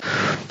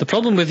The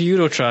problem with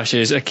Eurotrash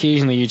is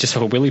occasionally you just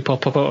have a willy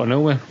pop up out of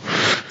nowhere.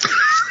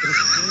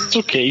 It's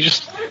okay, you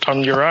just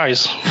turn your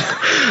eyes.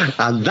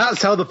 And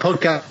that's how the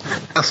podcast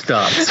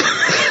starts.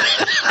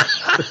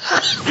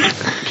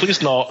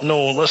 Please not.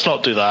 No, let's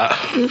not do that.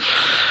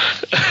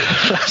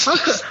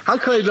 How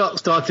can I not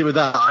start it with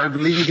that?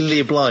 I'm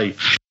legally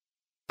obliged.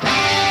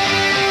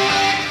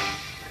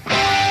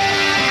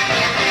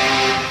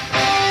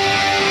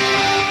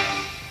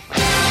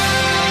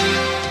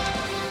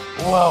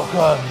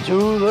 Welcome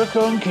to the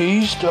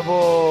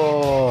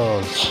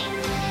Conquistabores.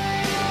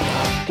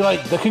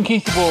 Tonight, the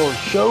Conquistabores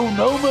show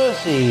no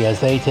mercy as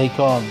they take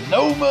on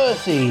No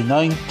Mercy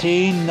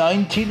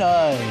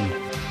 1999.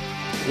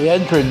 The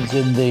entrants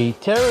in the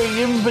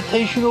Terry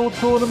Invitational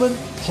Tournament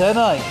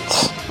tonight: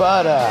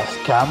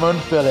 Badass Cameron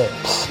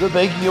Phillips, the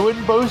big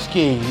Euan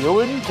Boski,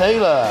 Euan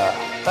Taylor,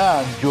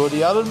 and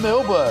Geordie Allen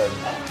Milburn.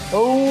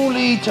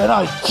 Only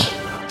tonight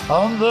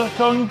on the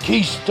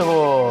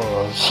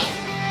Conquistadores.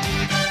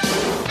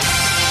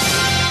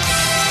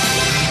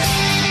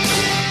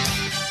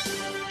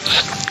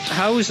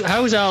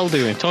 How's Al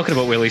doing? Talking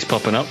about willies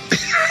popping up.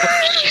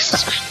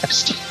 Jesus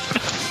Christ.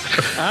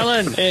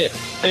 Alan,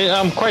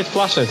 I'm quite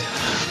flattered.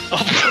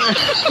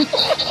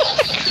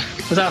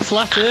 Was that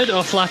flattered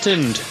or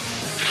flattened?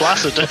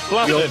 Flaccid.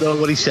 You don't know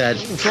what he said.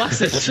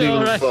 Flaccid.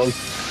 All right.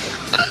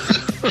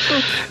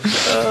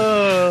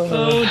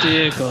 Oh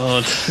dear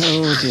God.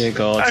 Oh dear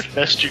God. I've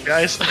missed you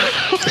guys. Oh,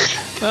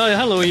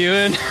 hello,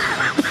 Euan.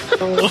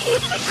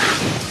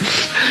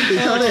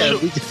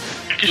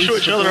 We can show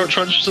each other our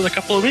truncheons in a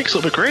couple of weeks.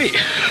 It'll be great.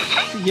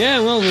 Yeah,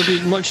 well, there'll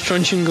be much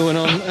truncheon going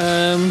on.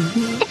 And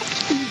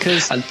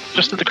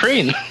just at the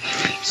crane.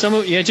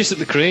 Just at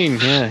the crane.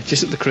 Yeah,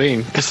 just at the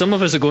crane. Because some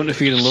of us are going to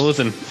Fear and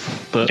Loathing,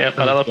 but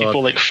other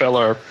people like fill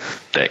our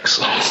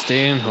dicks.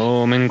 Staying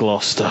home in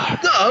Gloucester.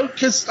 No,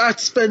 because I had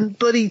to spend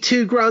bloody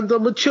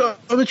 $2,000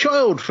 on a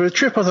child for a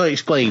trip, as I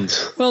explained.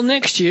 Well,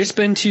 next year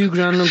spend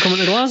 $2,000 on coming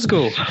to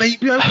Glasgow.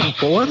 Maybe I can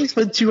afford. I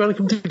spend $2,000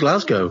 coming to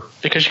Glasgow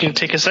Because you can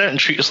take us out and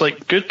treat us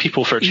like good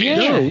people for a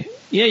change.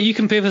 Yeah, you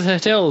can pay for the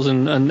hotels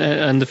and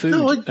the food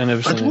and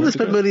everything. I don't want to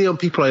spend money on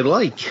people I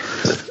like.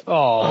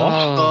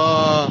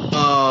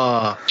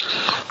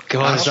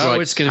 God, is that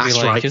what it's going to be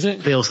like, right. is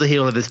it? Phil's the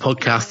hero of this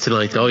podcast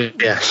tonight. Oh,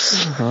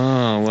 yes.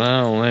 Oh,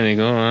 well, there you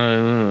go.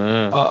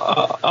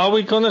 Are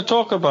we going to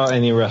talk about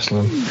any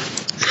wrestling?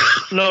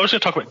 No, I was going to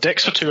talk about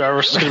dicks for 2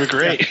 hours. It's going to be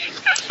great.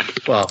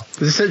 Well,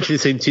 it's essentially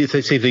the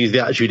same thing as the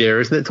Attitude Era,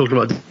 isn't it? Talking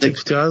about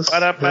dicks for 2 hours.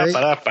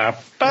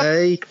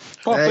 Hey.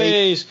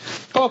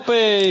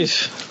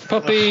 Puppies.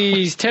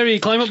 Terry,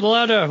 climb up the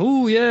ladder.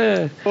 Ooh,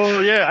 yeah.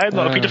 Oh, yeah, I'm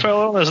not a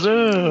paedophile on this.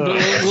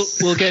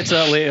 We'll get to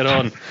that later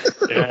on.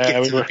 Yeah,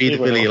 we'll get to the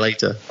Billy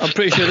later. I'm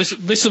pretty sure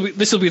this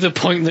will be the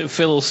point that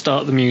Phil will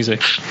start the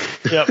music.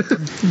 Yep.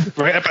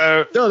 Right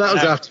about. No, that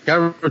was after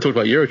Cameron talked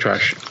about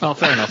Eurotrash. Oh,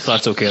 fair enough.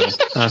 That's okay then.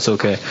 That's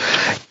okay.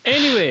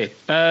 Anyway,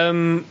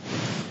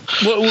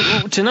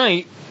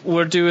 tonight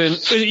we're doing.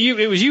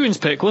 It was Euan's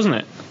pick, wasn't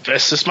it?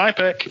 This is my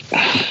pick.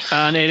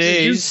 And it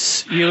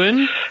is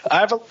Euan. I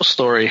have a little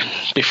story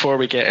before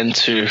we get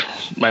into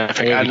my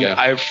pick.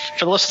 And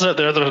for the listeners out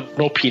there are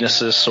no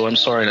penises, so I'm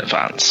sorry in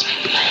advance.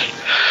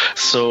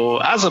 So,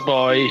 as a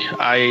boy,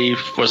 I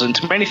was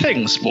into many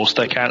things. Most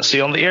I can't say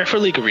on the air for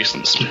legal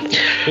reasons.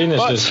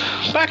 Penises.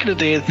 But back in the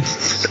day,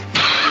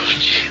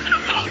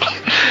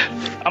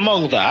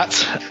 among that,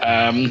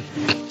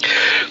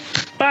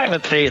 back in the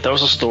day, there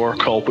was a store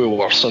called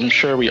Woolworths. I'm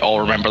sure we all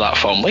remember that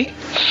fondly.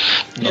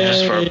 Not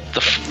just for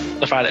the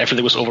fact that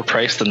everything was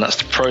overpriced, and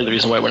that's probably the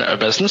reason why it went out of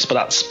business, but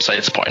that's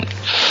besides the point.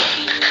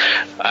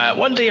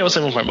 One day I was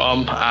in with my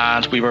mum,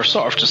 and we were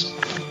sort of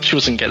she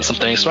was getting some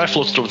things, so I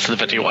floated over to the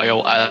video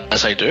aisle,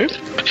 as I do.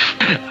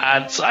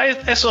 And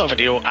I saw a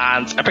video,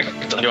 and I picked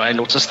up the video, and I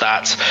noticed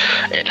that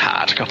it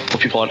had a couple of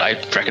people that I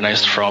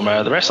recognised from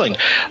the wrestling.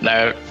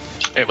 Now,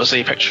 it was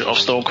a picture of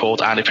Stone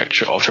Cold and a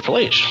picture of Triple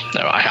H.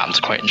 Now, I happen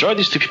to quite enjoy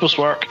these two people's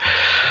work,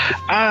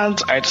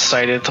 and I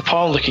decided,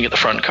 upon looking at the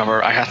front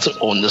cover, I had to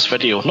own this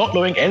video, not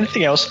knowing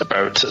anything else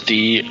about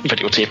the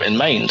videotape in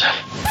mind.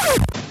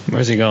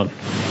 Where's he gone?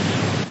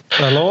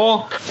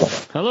 Hello?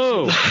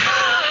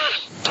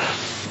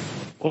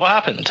 What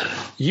happened?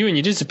 Euan,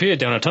 you disappeared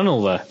down a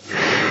tunnel there.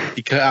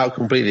 You cut out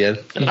completely,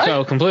 Ed. You cut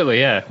out completely,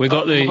 yeah. We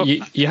got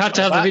you had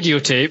to have the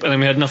videotape, and then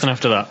we had nothing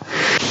after that.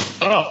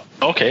 Oh,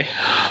 okay.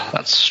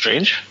 That's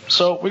strange.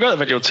 So we got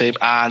the videotape,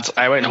 and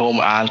I went home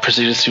and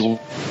proceeded to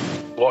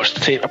watch the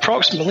tape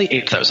approximately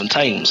 8,000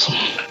 times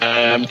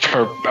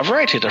for a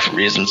variety of different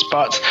reasons.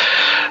 But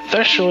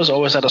this show has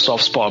always had a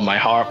soft spot in my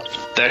heart.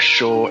 This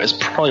show is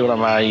probably one of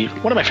my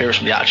favorites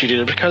from the Attitude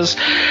Era, because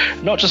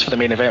not just for the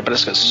main event, but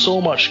it's got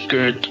so much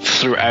good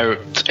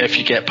throughout. If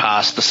you get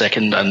past the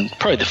second and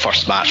probably the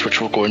first match,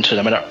 which we'll go into in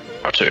a minute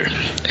or two.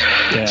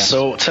 Yeah.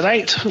 So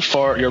tonight,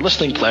 for your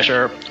listening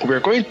pleasure, we're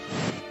going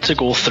to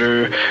go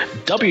through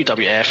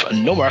WWF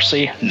No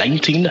Mercy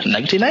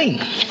 1999.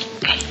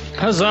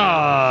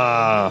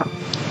 Huzzah!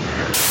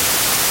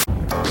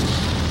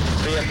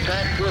 The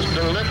attack was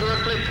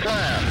deliberately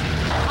planned.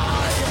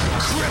 I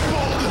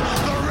crippled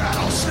the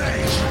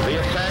rattlesnake.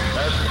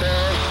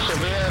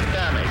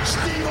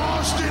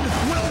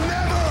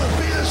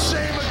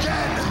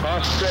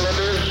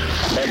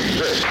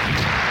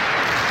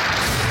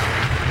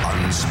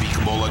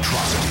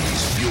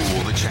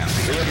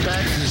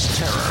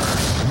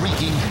 terror,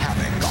 wreaking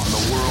havoc on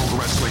the World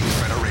Wrestling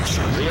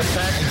Federation. The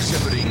attack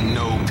exhibiting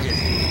no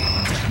pity,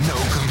 no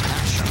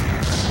compassion,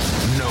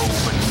 no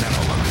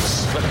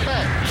benevolence. The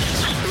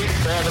facts speak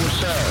for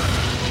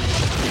themselves.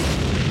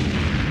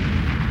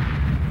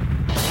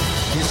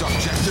 His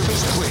objective is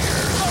clear.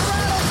 The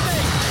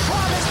rattlesnake!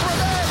 Promised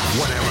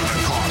revenge! Whatever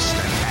the cost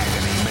and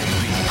agony may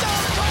be.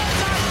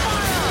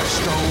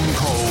 Stone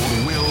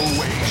Cold will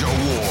wage a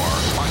war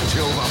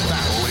until the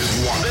battle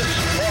is won. This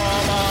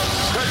form of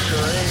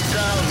treachery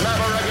shall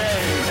never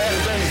again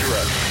end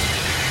dangerous.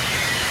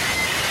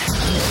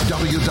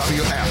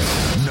 WWF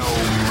No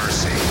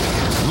Mercy.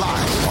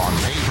 Live on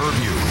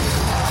pay-per-view.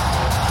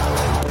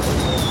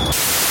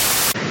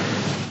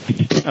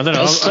 I don't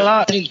know.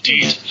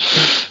 Indeed.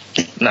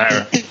 No.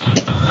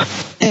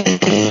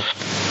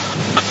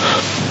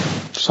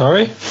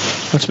 Sorry?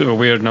 That's a bit of a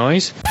weird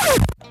noise.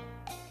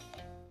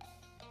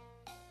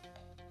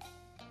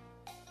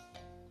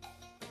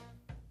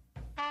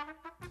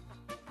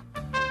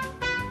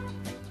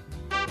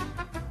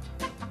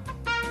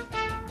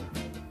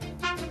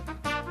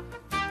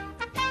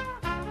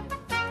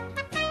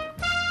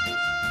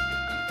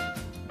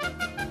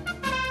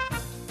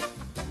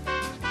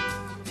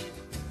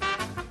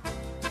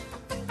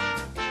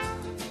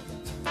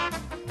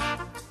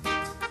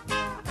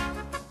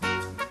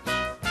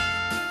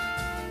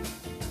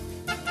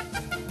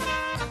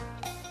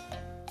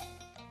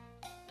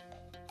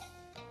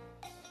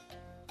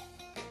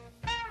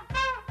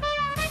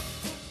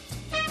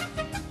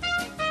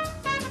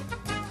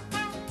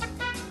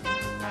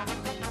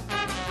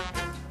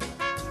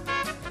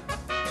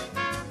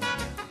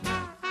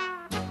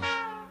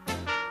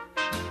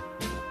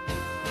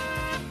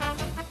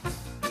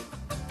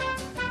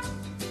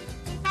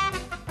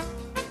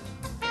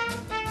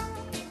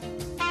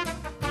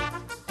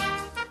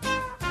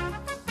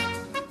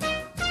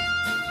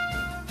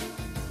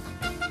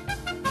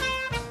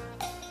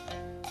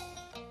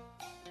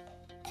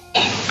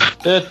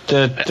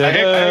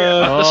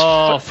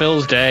 Oh,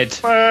 Phil's dead.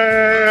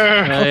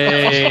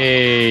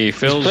 Hey,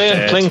 Phil's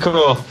dead.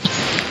 Plinko.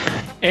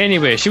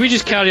 Anyway, should we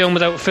just carry on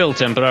without Phil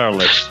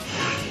temporarily?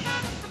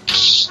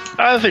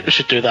 I think we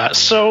should do that.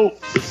 So,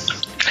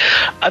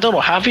 I don't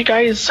know. Had you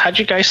guys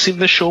seen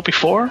the show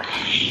before?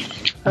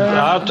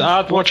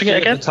 I'd watching it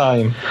again. At the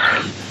time.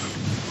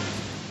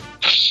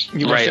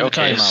 Right.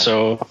 Okay.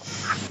 So,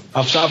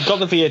 I've got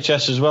the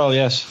VHS as well.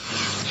 Yes.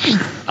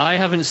 I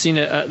haven't seen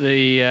it at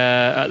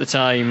the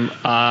time.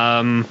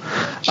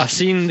 I've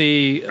seen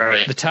the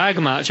tag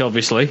match,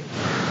 obviously, with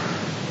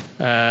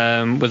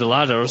the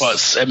ladders. Well,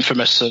 it's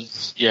infamous.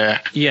 Yeah,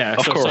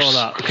 of course. I saw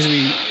that because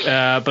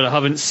but I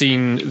haven't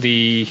seen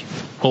the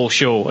whole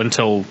show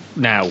until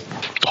now.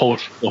 The whole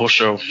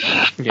show.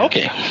 Yeah.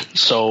 Okay,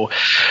 so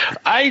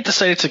I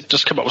decided to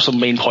just come up with some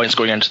main points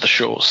going into the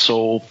show.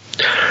 So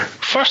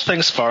first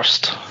things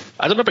first.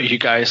 I don't know about you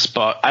guys,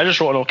 but I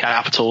just wrote in all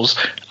capitals,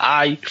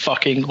 I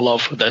fucking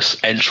love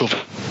this intro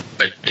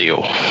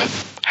video.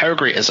 How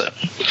great is it?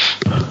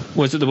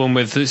 Was it the one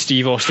with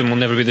Steve Austin will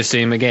never be the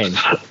same again?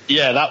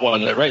 Yeah, that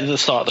one, right at the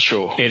start of the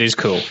show. It is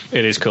cool.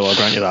 I'll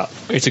grant you that.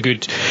 It's a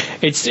good.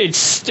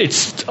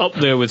 It's up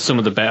there with some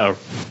of the better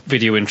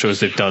video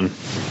intros they've done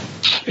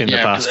in the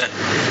past.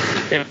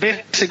 It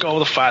basically got all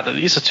the fact that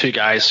these are two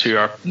guys who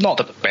are not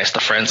the best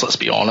of friends, let's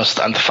be honest,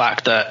 and the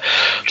fact that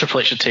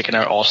Triple H had taken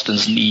out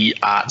Austin's knee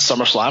at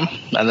SummerSlam,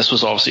 and this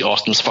was obviously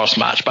Austin's first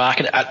match back,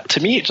 and to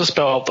me it just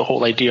built up the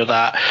whole idea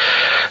that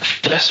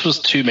this was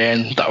two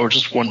men that were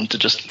just wanting to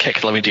just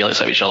kick the living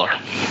daylights out of each other.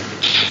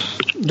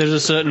 There's a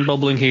certain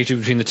bubbling hatred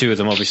between the two of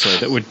them, obviously,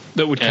 that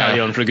would carry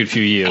on for a good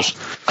few years.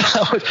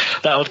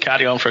 that would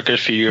carry on for a good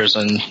few years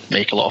and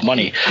make a lot of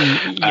money.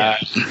 Yeah.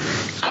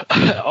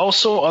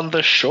 Also on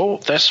the show,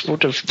 this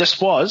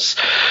was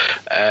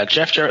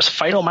Jeff Jarrett's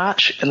final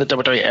match in the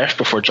WWF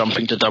before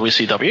jumping to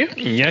WCW.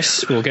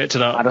 Yes, we'll get to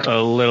that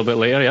a little bit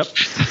later. Yep.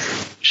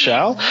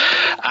 Shall.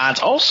 And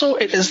also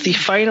it is the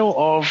final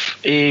of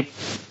a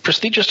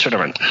prestigious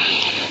tournament.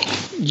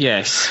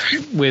 Yes,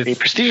 with a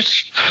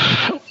prestigious.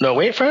 No,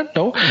 wait for it.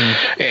 No,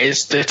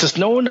 it is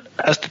known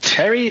as the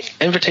Terry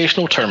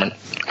Invitational Tournament,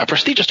 a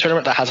prestigious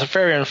tournament that has a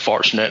very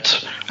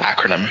unfortunate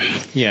acronym.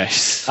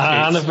 Yes,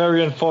 and a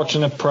very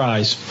unfortunate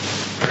prize.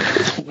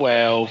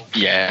 Well,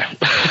 yeah.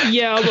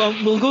 Yeah, well,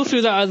 we'll go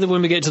through that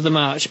when we get to the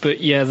match.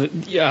 But yeah,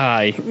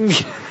 aye.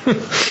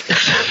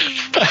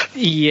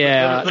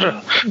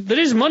 Yeah, there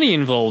is money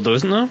involved, though,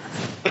 isn't there?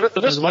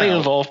 There is money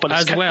involved, but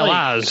it's as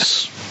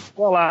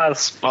well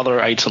as other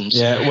items.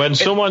 Yeah, when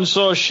someone's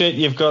so shit,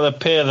 you've got to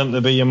pay them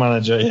to be your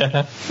manager.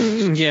 Yeah,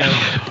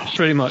 yeah,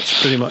 pretty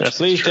much. Yes,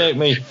 please take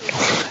me.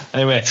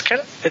 Anyway, it's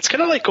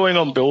kind of like going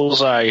on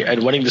Bullseye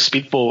and winning the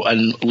speedboat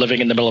and living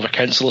in the middle of a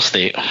council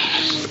estate.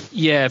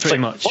 Yeah, pretty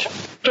much.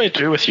 What do I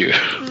do with you?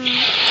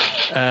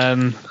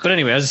 But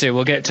anyway, as I say,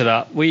 we'll get to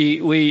that.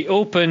 We're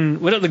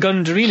at the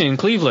Gund Arena in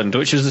Cleveland,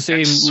 which is the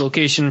same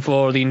location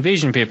for the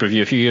Invasion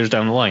pay-per-view a few years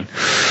down the line.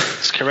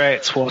 That's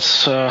correct. What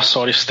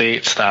Saudi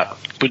states that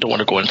we don't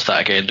want to go into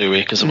that again, do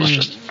we? Because it was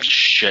just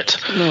shit.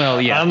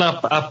 Well, yeah. And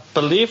I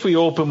believe we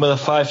open with a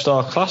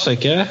 5-star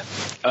classic, yeah?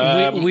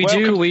 We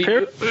do.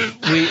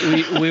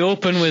 We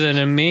open with an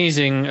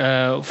amazing,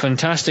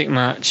 fantastic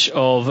match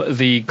of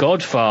the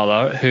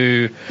Godfather,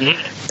 who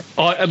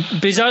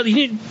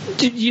bizarrely,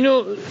 you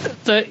know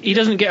that he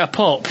doesn't get a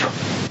pop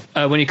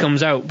when he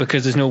comes out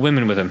because there's no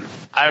women with him.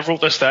 I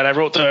wrote this down. I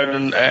wrote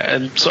down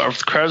and sort of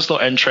the crowd's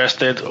not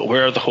interested.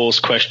 Where are the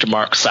host? ?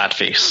 Sad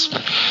face.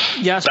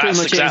 Yeah, that's pretty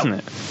much exactly,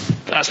 it, isn't it?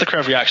 That's the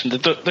crowd reaction.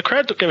 The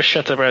crowd don't give a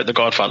shit about the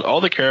Godfather. All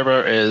they care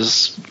about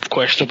is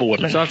questionable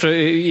women. So after,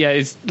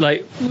 it's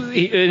like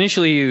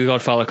initially the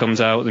Godfather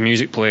comes out, the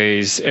music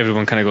plays,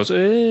 everyone kind of goes,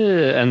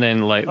 and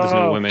then like there's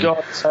no women,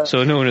 God.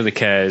 So no one really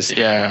cares.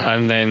 Yeah,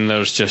 and then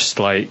there's just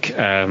like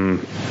the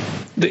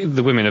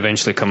women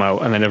eventually come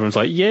out, and then everyone's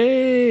like,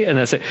 yay, and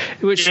that's it.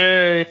 Which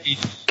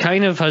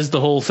kind of has the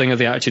whole thing of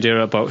the Attitude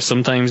Era about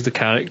sometimes the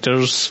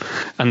characters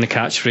and the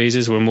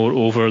catchphrases were more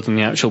over than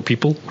the actual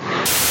people.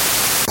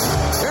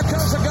 Here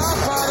comes the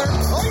Godfather.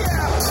 Oh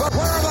yeah, but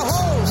where are the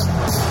hoes?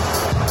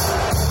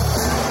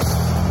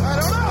 I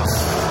don't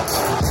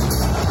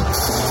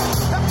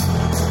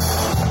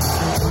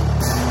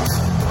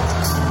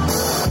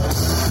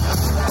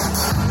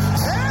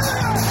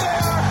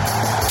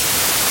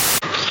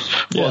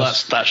know. Well,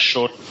 that's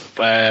short.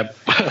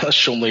 That's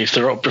shown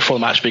later before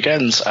the match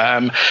begins.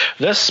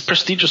 This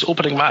prestigious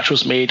opening match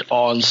was made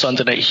on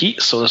Sunday Night Heat,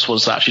 so this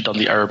was actually done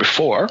the hour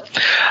before.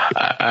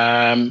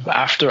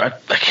 After I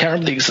can't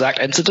remember the exact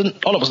incident.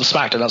 Oh, it was the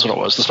SmackDown. That's what it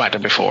was. The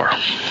SmackDown before,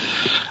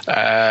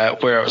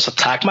 where it was a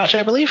tag match,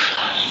 I believe.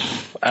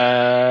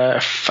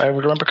 If I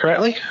remember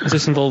correctly. Does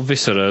this involve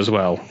Viscera as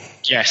well?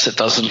 Yes, it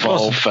does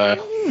involve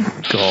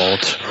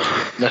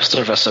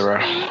Mr.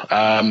 Viscera.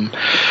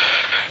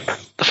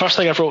 The first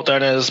thing I've wrote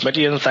down is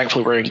Midian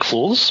thankfully wearing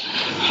clothes.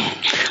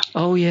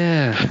 Oh,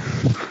 yeah.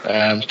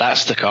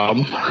 That's to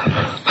come.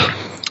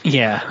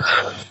 Yeah.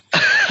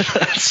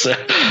 It's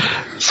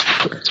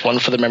one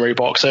for the memory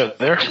box out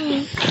there.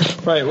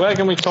 Right, where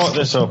can we talk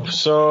this up?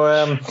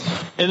 So,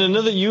 in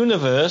another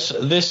universe,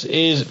 this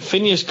is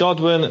Phineas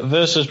Godwin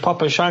versus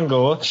Papa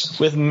Shango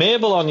with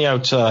Mabel on the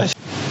outside.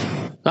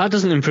 That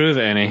doesn't improve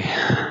it any.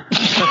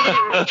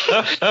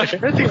 If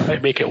anything, it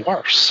might make it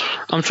worse.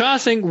 I'm trying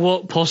to think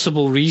what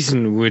possible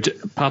reason would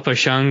Papa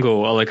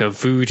Shango, or like a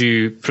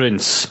voodoo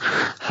prince,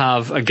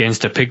 have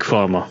against a pig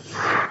farmer?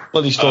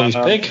 Well, he stole his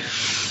pig.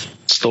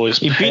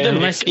 He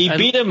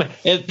beat him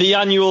at the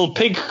annual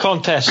pig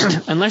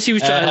contest. Unless he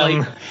was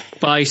trying to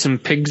buy some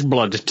pig's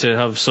blood to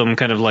have some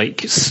kind of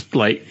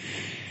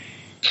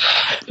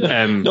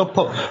no,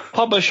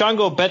 Papa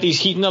Shango bet his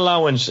heating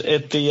allowance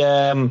at the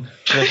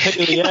Pig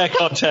of the Air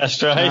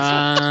contest,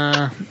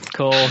 right? Of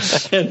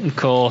course. And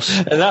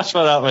that's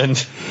what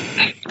happened.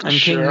 And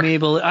King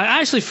Mabel.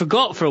 I actually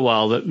forgot for a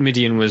while that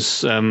Midian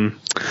was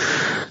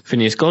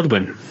Phineas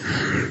Godwin.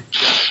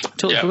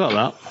 Totally forgot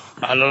that.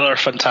 Another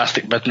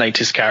fantastic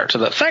mid-90s character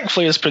that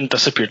thankfully has been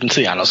disappeared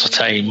into the annals of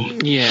time.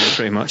 Yeah,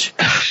 pretty much.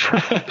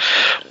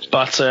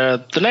 But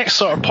the next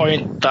sort of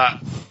point that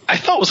I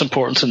thought was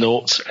important to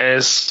note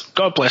is,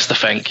 God bless the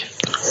Fink,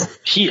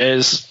 he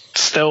is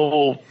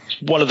still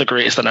one of the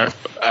greatest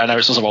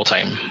announcers of all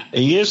time.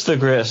 He is the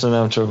greatest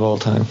announcer of all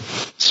time.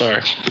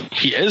 Sorry,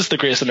 he is the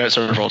greatest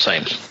announcer of all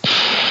time.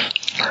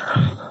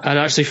 I'd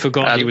actually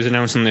forgot he was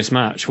announcing this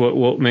match.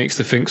 What makes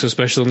the Fink so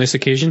special on this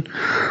occasion?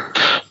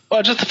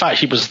 Well, just the fact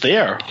he was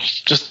there.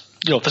 Just,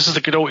 this is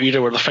the good old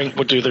era where the Fink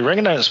would do the ring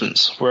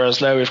announcements,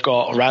 whereas now we've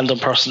got random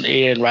person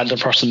A and random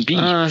person B.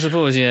 I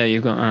suppose, yeah,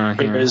 you've got...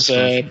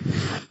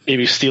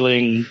 maybe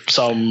stealing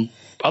some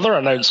other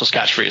announcers'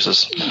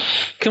 catchphrases.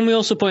 Can we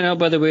also point out,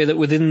 by the way, that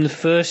within the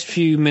first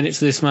few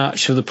minutes of this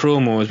match for the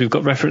promos, we've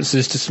got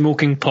references to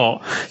smoking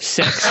pot,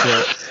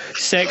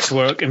 sex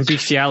work, and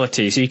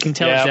bestiality, so you can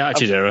tell it's the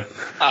Attitude Era.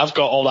 I've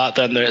got all that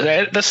down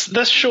there.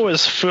 This show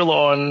is full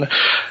on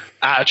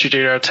Attitude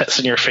Era, tits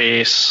in your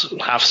face,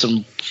 have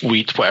some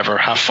weed, whatever,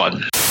 have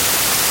fun. That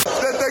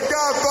the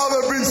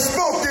Godfather been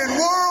smoking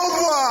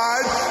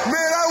worldwide.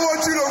 Man, I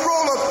want you to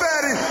roll a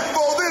fatty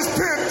for this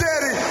pimp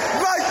daddy.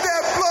 Light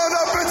that blunt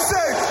up and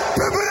say,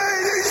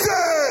 Pimpin'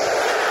 easy.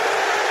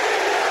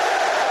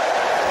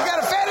 You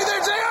got a fatty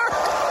there, JR?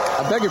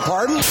 I beg your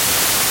pardon?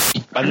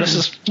 And this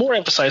is more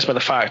emphasised by the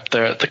fact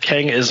that the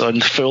King is in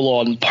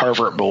full-on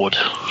pervert mode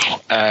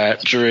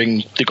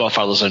during the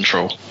Godfather's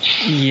intro.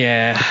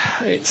 Yeah,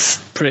 it's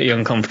pretty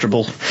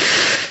uncomfortable.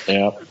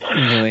 Yeah.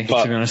 Really,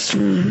 to be honest.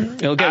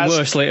 It'll get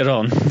worse later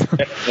on.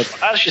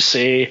 As you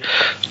say,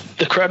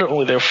 the crowd are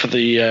only there for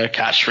the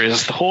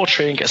catchphrase. The whole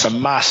train gets a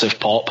massive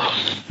pop.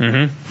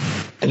 Mm-hmm.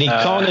 And he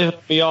can't even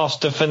be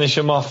asked to finish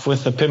him off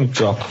with the pimp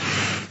drop.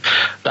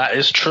 That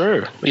is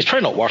true. He's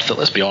probably not worth it,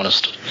 let's be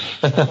honest.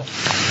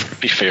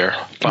 Be fair.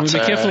 But be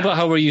careful about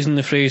how we're using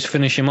the phrase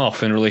finish him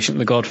off in relation to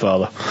The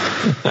Godfather.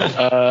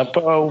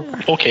 Well,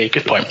 okay,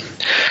 good point.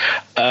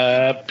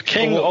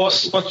 King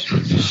also... What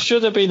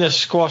should have been a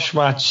squash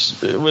match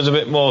was a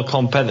bit more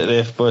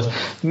competitive, but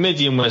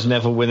Midian was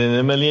never winning in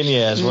a million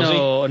years, was he?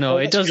 No,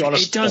 it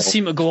does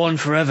seem to go on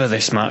forever,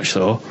 this match,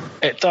 though.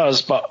 It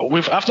does, but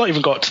I've not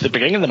even got to the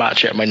beginning of the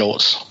match yet in my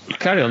notes.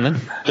 Carry on,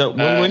 then.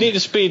 We need to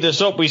speed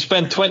this up. We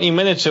spent 20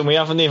 minutes and we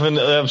haven't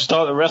even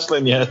started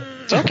wrestling yet.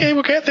 It's okay,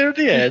 we'll get there at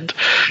the end.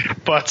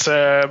 But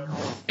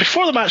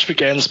before the match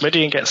begins,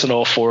 Midian gets on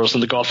all fours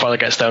and the Godfather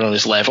gets down on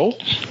his level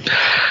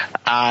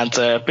and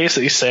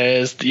basically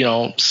says,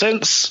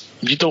 since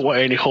you don't want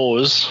any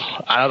hoes,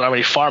 I don't have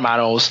any farm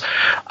animals,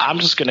 I'm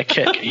just going to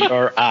kick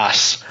your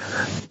ass.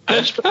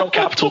 And just put on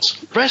capitals.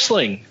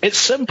 Wrestling. It's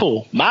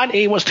simple. Man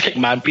A wants to kick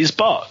Man B's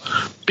butt.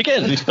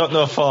 Begin. He's got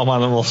no farm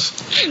animals.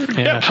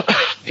 Yeah.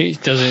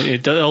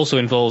 It also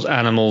involves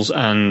animals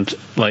and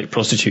like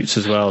prostitutes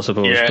as well, I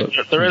suppose. Yeah,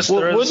 but, there is.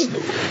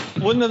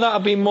 Wouldn't that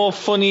have been more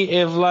funny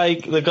if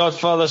like the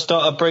Godfather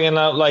started bringing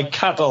out like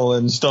cattle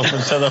and stuff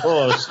instead of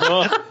horse?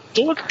 No?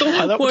 Don't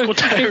have that would go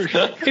down.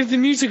 If the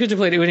music had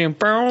played, it would have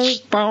been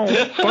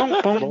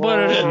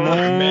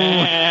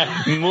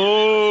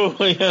moo,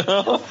 you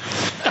know.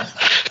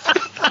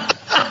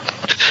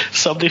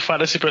 Somebody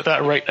fantasy put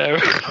that right now.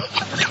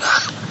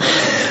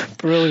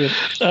 Brilliant.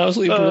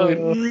 Absolutely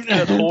brilliant.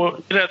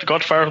 You know the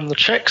Godfather from the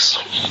chicks?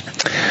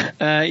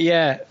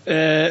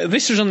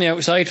 Viscer's on the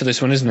outside for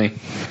this one, isn't he?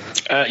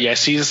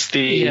 Yes, he's the...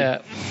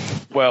 Yeah.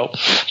 Well,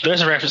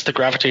 there's a reference to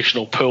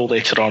gravitational pull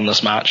later on in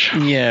this match.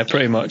 Yeah,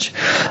 pretty much.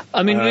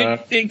 I mean,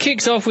 it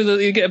kicks off with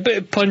you get a bit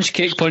of punch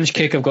kick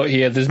I've got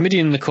here. There's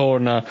Midian in the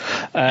corner.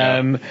 They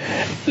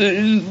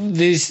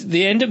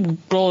end up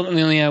brawling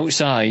on the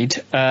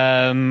outside,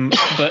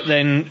 but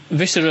then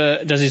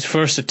Viscera does his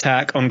first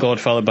attack on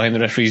Godfather behind the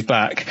referee's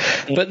back.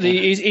 But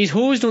his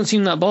hoes don't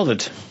seem that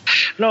bothered.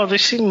 No, they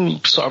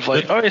seem sort of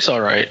like, it's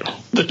all right.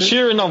 They're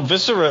cheering on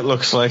Viscera, it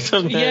looks like,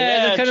 doesn't it?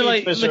 Yeah, they're kind of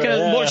like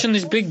watching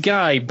this big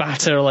guy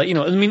batter, like,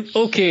 I mean,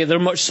 okay, they're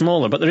much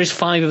smaller, but there is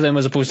 5 of them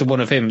as opposed to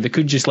 1 of him. They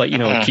could just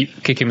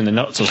kick him in the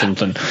nuts or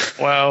something.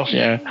 Well,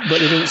 yeah, but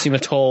they don't seem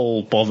at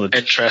all bothered.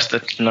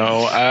 Interested?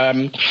 No.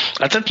 I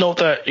did note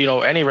that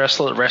any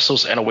wrestler that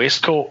wrestles in a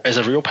waistcoat is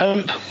a real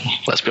pimp.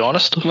 Let's be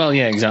honest. Well,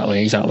 yeah,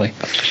 exactly.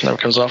 Never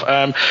comes off.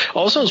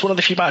 Also, it's one of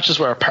the few matches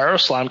where a power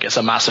slam gets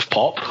a massive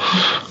pop.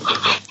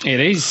 It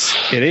is.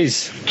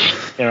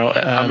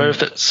 A move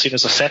that's seen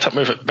as a setup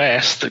move at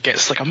best that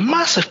gets like a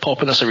massive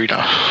pop in this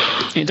arena.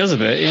 It does a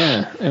bit,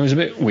 yeah. It was a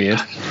bit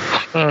weird.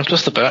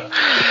 Just a bit.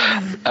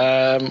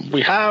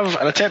 We have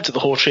an attempt at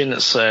the whole train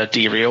that's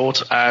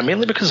derailed,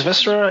 mainly because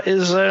Viscera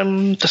is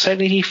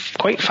deciding he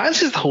quite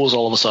fancies the hoes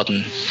all of a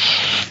sudden.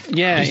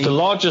 Yeah, he's the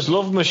largest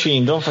love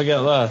machine, don't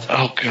forget that.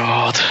 Oh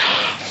God,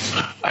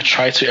 I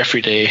try to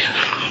every day.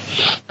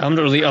 I'm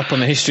not really up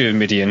on the history of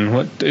Midian.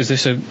 What is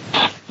this? No,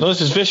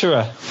 this is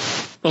Viscera.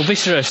 Oh,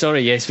 Viscera,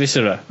 sorry, yes,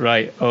 Viscera,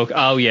 right.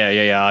 Oh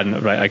yeah,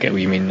 right, I get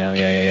what you mean now,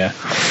 yeah.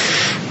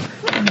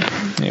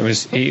 It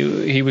was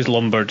he was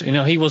lumbered.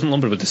 He wasn't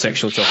lumbered with the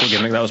sexual chocolate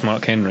gimmick. That was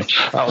Mark Henry.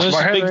 That was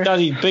Mark Henry. Big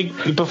Daddy,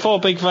 before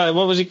Big Fat.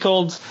 What was he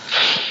called?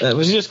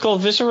 Was he just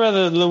called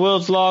Viscera, the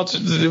world's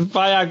largest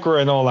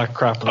Viagra and all that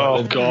crap?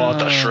 Oh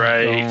God, that's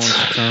right.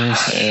 God,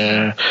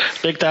 yeah,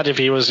 Big Daddy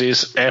V was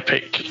his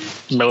epic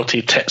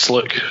melty tits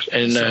look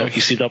in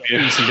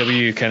ECW.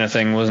 ECW kind of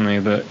thing, wasn't he?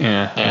 But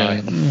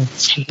yeah.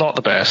 It's not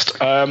the best.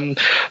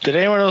 Did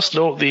anyone else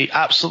note the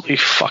absolutely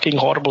fucking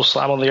horrible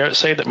slam on the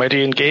outside that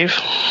Midian gave?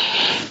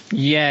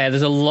 Yeah,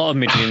 there's a lot of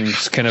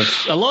Midian's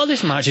a lot of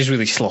this match is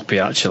really sloppy,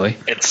 actually.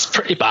 It's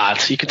pretty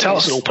bad. You can tell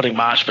it's an opening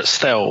match, but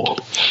still.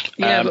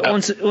 Yeah, but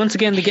once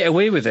again, they get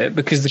away with it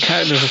because the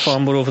characters are far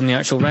more over than the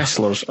actual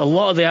wrestlers. A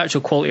lot of the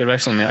actual quality of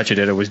wrestling they actually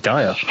did was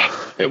dire.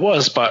 It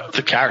was, but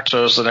the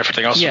characters and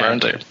everything else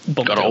around it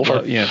got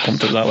over.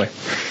 Pumped it that way.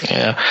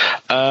 Yeah.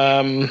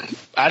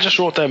 I just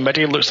wrote down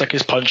Midian looks like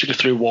he's punching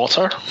through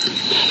water.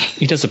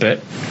 He does a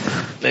bit.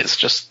 It's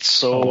just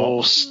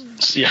so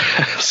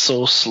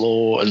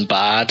slow and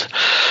bad.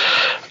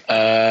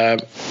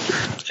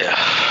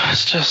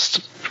 It's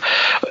just.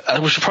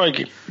 We should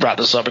probably wrap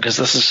this up because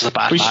this is just a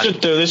bad match. We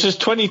should do. This is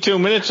 22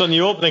 minutes on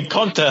the opening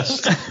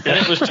contest, and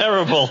it was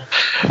terrible.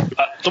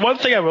 The one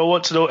thing I will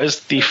want to know is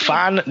the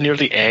fan near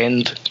the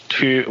end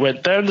who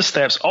went down the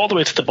steps all the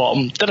way to the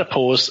bottom, did a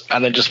pose,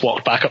 and then just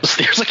walked back up the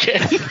stairs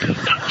again.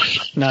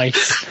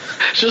 Nice.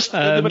 Just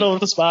in the middle of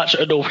this match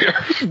out of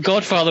nowhere.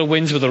 Godfather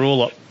wins with a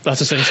roll-up.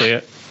 That's essentially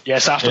it.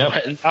 Yes, after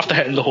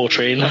hitting the whole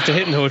train. After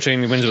hitting the whole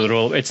train, he wins with a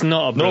roll-up. It's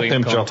not a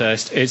brilliant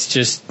contest. It's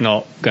just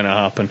not going to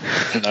happen.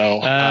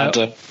 No.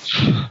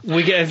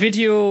 We get a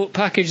video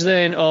package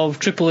then of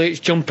Triple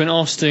H jumping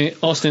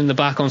Austin in the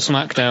back on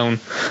SmackDown.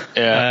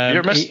 Yeah,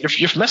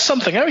 you've missed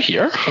something out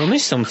here. I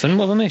missed something.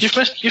 What have I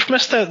missed? You've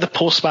missed the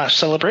post-match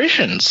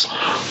celebrations.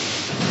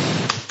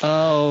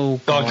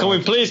 Oh God! Can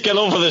we please get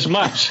over this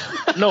match?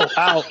 No,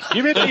 Al,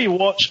 you made me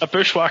watch a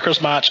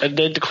Bushwhackers match and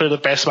then declare the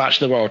best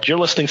match in the world. You're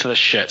listening to this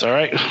shit, all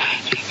right?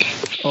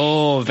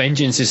 Oh,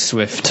 vengeance is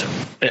swift.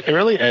 It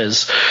really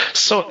is.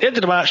 So, at the end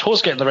of the match,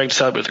 Ho's getting in the ring to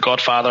celebrate the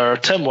Godfather.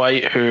 Tim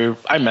White, who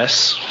I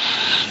miss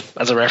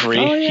as a referee,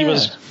 he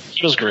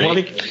He was great. Well,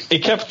 he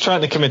kept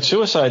trying to commit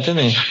suicide,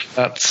 didn't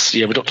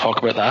he? We don't talk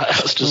about that.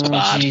 That's just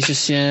bad.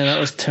 Jesus, yeah, that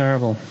was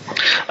terrible.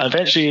 And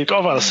eventually, God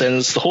of Other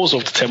Sins, the hole's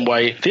over to Tim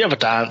White. They have a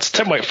dance.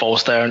 Tim White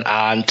falls down,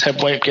 and Tim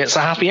White gets a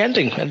happy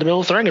ending in the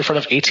middle of the ring in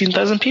front of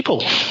 18,000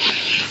 people.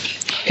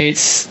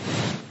 It's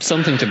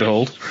something to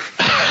behold.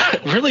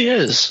 It really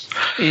is.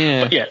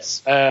 Yeah. But yes,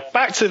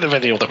 back to the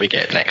video that we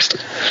get next.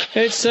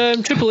 It's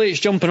Triple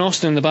H jumping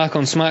Austin in the back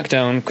on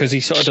SmackDown because he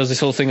sort of does this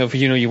whole thing of,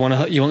 you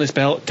want this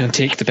belt, then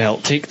take the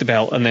belt,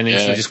 and then he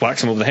just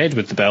whacks him over the head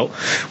with the belt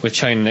with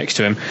China next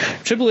to him.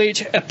 Triple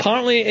H,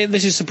 apparently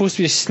this is supposed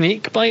to be a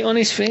snake bite on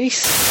his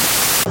face.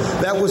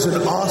 That was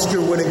an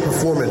Oscar-winning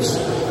performance.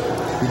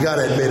 You got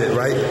to admit it,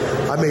 right?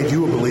 I made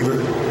you a believer,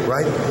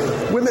 right?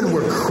 Women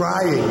were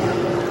crying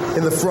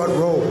in the front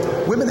row.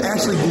 Women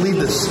actually believed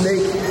a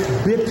snake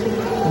bit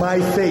my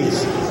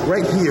face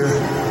right here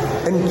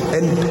and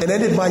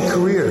ended my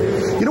career.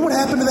 You know what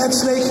happened to that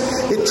snake?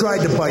 It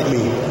tried to bite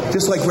me.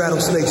 Just like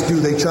rattlesnakes do,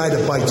 they try to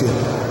bite you.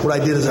 What I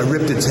did is I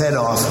ripped its head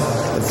off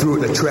and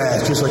threw it in the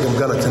trash, just like I'm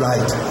gonna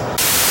tonight.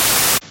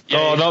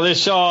 Oh, not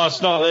this. Oh,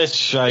 it's not this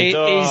shite. It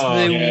is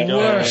the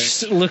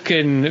worst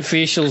looking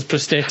facial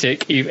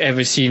prosthetic you've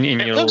ever seen in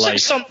your life. It looks like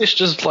somebody's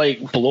just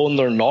blown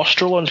their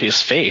nostril onto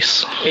his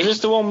face. Is this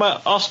the one where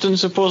Austin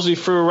supposedly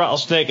threw a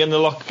rattlesnake in the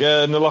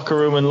locker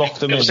room and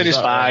locked him in? It was in his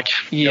bag.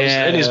 Yeah. It was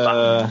in his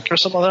bag or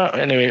something like that.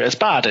 Anyway, it's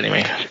bad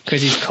anyway.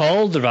 Because he's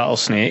called the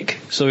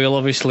rattlesnake, so he'll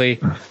obviously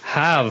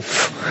have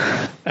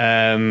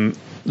the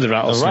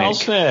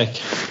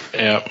rattlesnake.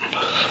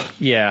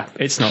 Yeah,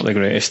 it's not the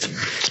greatest.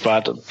 It's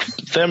bad.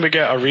 Then we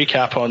get a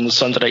recap on the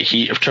Sunday Night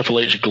Heat of Triple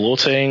H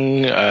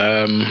gloating.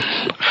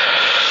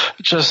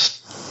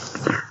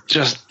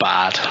 Just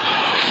bad.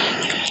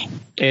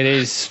 It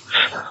is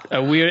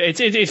a weird.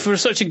 It's for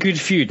such a good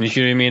feud, and if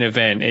you're in a main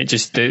event,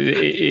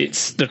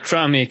 they're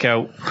trying to make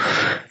out.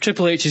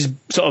 Triple H is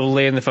sort of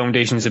laying the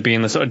foundations of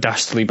being the sort of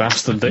dastardly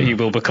bastard that he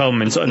will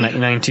become in sort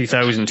of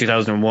 2000,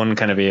 2001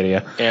 kind of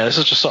area. Yeah, this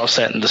is just sort of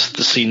setting the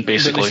scene,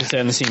 basically. This is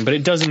setting the scene, but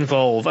it does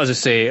involve, as I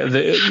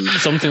say,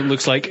 something that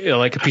looks like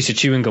a piece of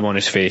chewing gum on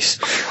his face.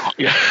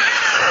 Yeah.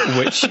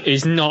 Which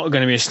is not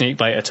going to be a snake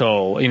bite at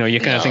all. You're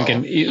kind of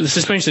thinking the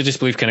suspension of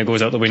disbelief kind of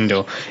goes out the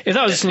window. If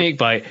that was a snake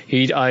bite,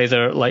 he'd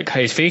either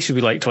his face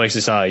would be twice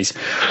the size,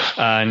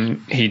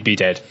 and he'd be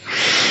dead.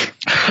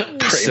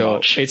 Pretty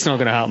much. It's not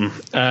going to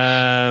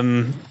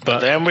happen. But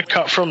then we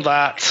cut from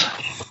that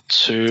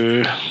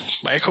to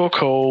Michael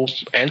Cole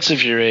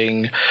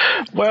interviewing,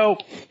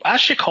 as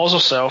she calls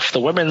herself,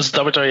 the women's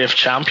WWF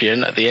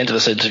champion at the end of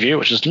this interview,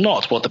 which is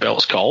not what the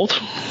belt's called.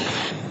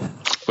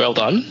 Well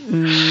done.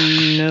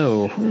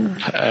 No.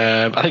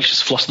 I think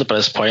she's flustered by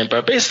this point,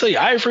 but basically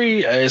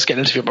Ivory is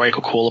getting interviewed by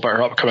Michael Cole about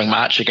her upcoming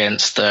match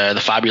against the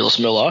fabulous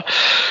Moolah,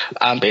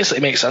 and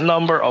basically makes a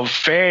number of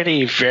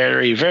very,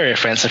 very, very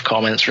offensive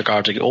comments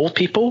regarding old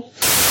people.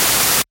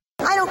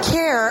 I don't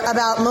care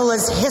about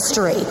Moolah's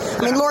history.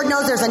 I mean, Lord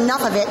knows there's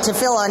enough of it to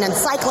fill an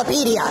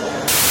encyclopedia.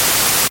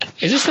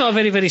 Is this not a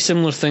very, very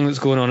similar thing that's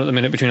going on at the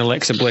minute between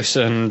Alexa Bliss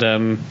and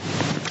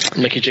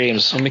Mickey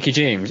James? And Mickey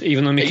James,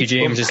 even though Mickey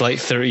James is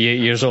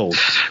 38 years old.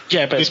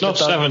 Yeah, but it's not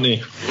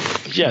 70.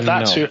 Yeah,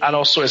 that too, and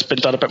also it's been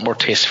done a bit more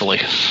tastefully.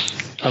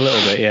 A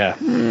little bit, yeah.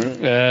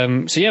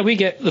 We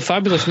get the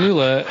fabulous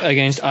Moolah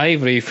against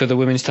Ivory for the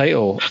women's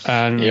title.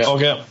 And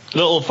okay,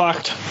 little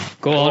fact.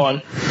 Go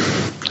on.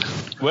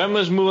 When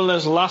was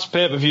Moolah's last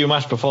pay-per-view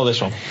match before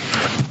this one?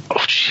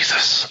 Oh,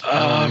 Jesus.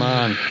 Oh,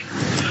 man.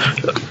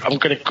 I'm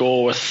going to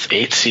go with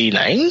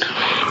 89.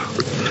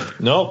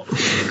 Nope.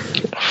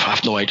 I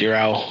have no idea,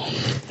 Al.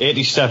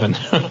 87.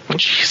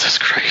 Jesus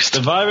Christ.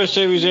 Survivor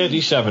Series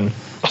 87.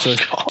 So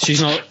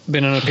she's not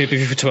been on a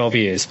pay-per-view for 12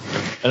 years.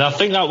 And I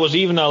think that was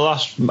even her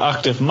last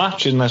active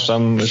match, unless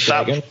I'm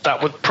mistaken.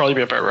 That would probably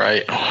be about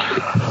right.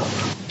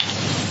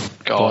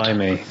 God.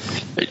 Blimey.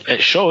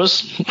 It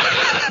shows.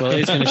 Well,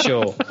 it's going to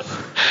show.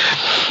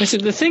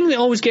 Listen, the thing that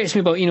always gets me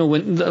about,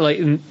 when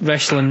in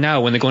wrestling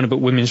now, when they're going about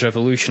women's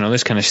revolution, all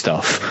this kind of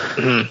stuff,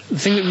 the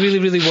thing that really,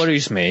 really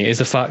worries me is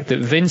the fact that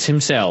Vince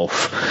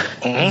himself,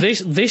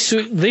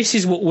 this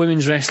is what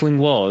women's wrestling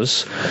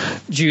was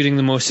during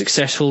the most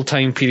successful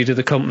time period of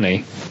the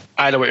company.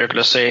 I know what you're going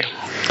to say.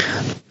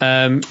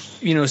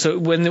 So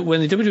when the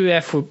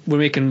WWF were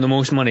making the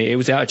most money, it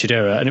was the Attitude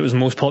Era, and it was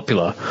most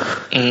popular.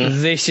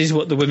 This is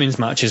what the women's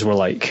matches were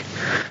like.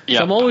 Yep.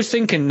 So I'm always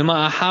thinking, no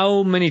matter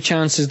how many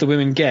chances the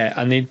women get,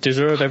 and they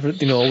deserve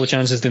all the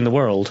chances in the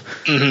world,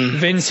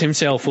 Vince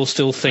himself will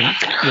still think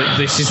that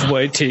this is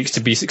what it takes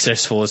to be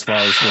successful as far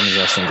as women's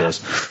wrestling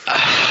goes.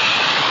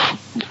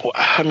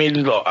 I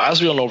mean, look,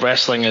 as we all know,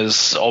 wrestling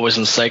is always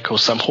in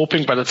cycles, so I'm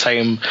hoping by the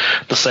time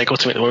the cycle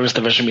to make the women's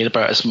division mean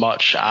about as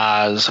much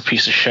as a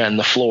piece of shit on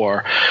the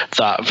floor,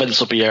 that Vince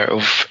will be out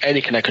of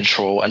any kind of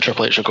control, and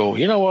Triple H will go,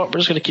 you know what, we're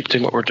just going to keep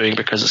doing what we're doing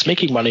because it's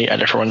making money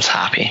and everyone's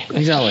happy.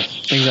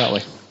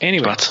 Exactly.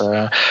 Anyway. But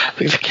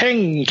the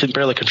King can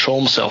barely control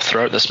himself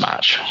throughout this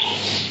match.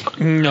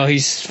 No,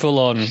 he's full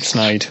on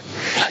snide.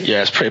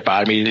 Yeah, it's pretty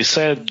bad. I mean, he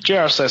said,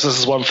 JR says this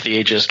is one for the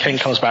ages. King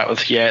comes back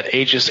with,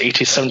 ages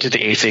 70 to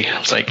 80.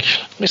 It's like,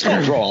 it's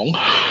not wrong.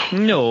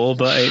 No,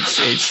 but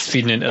it's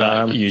feeding into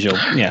that usual.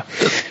 Yeah.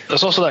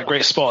 There's also that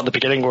great spot at the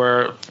beginning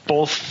where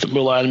both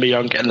Moolah and Mae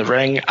Young get in the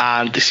ring,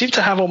 and they seem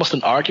to have almost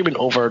an argument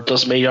over,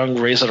 does Mae Young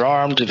raise her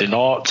arm, do they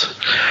not?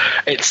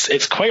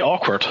 It's quite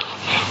awkward.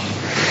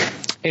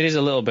 It is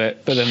a little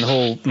bit, but then the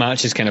whole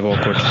match is kind of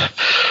awkward.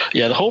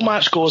 Yeah, the whole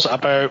match goes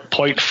about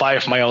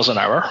 0.5 miles an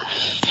hour.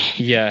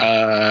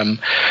 Yeah.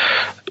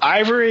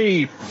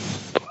 Ivory...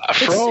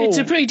 It's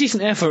a pretty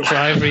decent effort for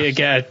Ivory to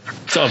get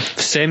a sort of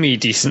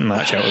semi-decent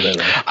match out of it.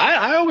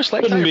 I always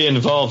like. Couldn't be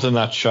involved in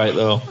that strike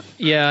though.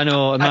 Yeah, I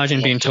know.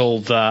 Imagine being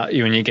told that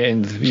when you get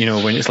in,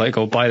 when it's like,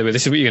 oh, by the way,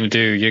 this is what you're going to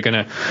do. You're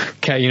going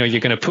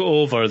to put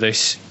over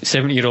this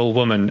 70-year-old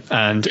woman,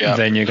 and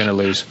then you're going to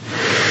lose,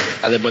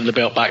 and then win the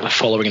belt back the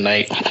following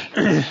night.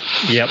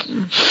 Yep.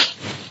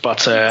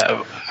 But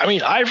I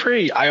mean,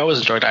 Ivory. I always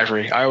enjoyed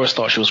Ivory. I always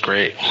thought she was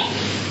great.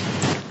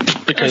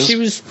 Because she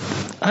was,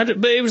 but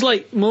it was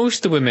like most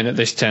of the women at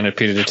this tenor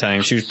period of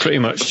time. She was pretty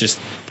much just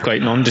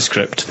quite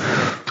nondescript.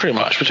 Pretty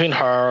much between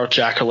her,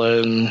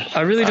 Jacqueline.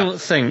 I really don't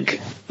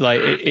think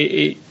at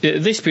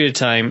this period of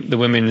time the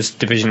women's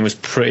division was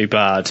pretty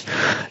bad.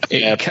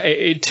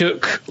 It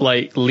took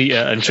like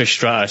Lita and Trish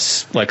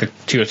Stratus like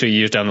 2 or 3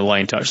 years down the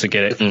line to actually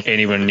get it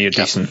anywhere near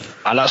decent.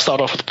 And that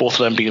started off with both of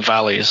them being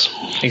valleys.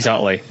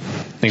 Exactly.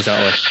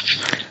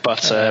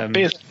 But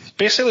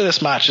basically,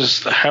 this match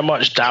is how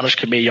much damage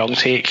can Mae Young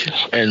take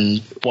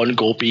in one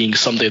go being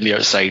somebody on the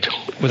outside.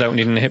 Without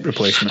needing a hip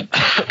replacement.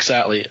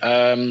 Exactly.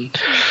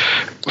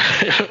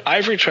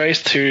 Ivory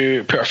tries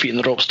to put her feet in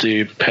the ropes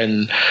to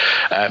pin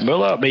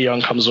Moolah. Mae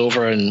Young comes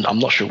over, and I'm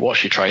not sure what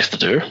she tries to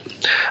do.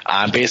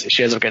 And basically,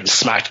 she ends up getting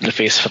smacked in the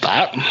face for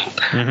that.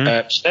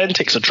 Mm-hmm. She then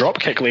takes a drop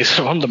kick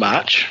later on the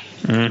match.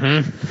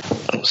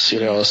 Mm-hmm. Let's see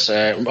what else.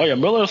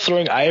 Moolah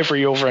throwing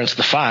Ivory over into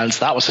the fans.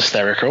 That was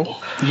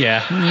hysterical.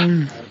 Yeah.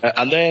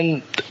 And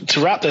then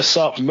to wrap this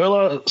up,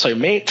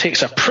 Mae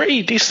takes a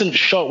pretty decent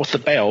shot with the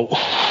belt.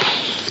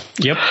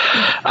 Yep.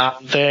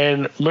 And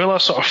then Moolah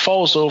sort of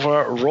falls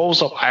over,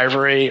 rolls up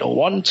Ivory,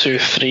 1, 2,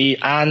 3,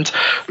 and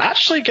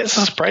actually gets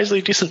a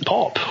surprisingly decent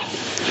pop.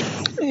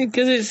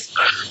 Because it's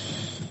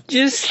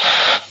just...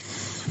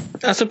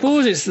 I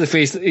suppose it's the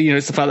face,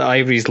 it's the fact that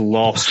Ivory's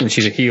lost and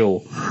she's a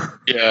heel.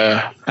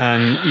 Yeah.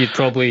 And you'd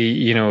probably,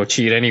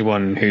 cheer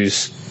anyone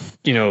who's,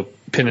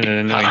 pinning an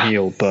annoying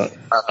heel, but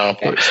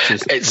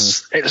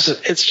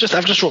it's just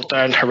I've just wrote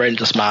down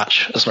horrendous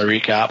match as my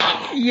recap.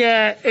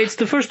 Yeah, it's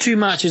the first 2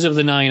 matches of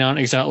the 9 aren't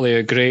exactly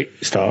a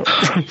great start.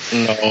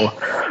 No,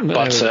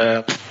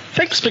 but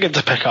things begin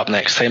to pick up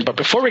next time. But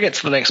before we get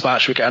to the next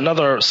match, we get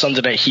another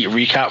Sunday Night Heat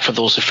recap for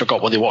those who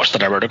forgot what they watched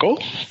an hour ago,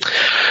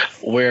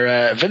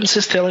 where Vince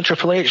is telling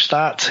Triple H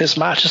that his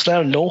match is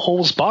now no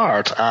holds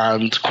barred,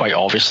 and quite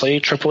obviously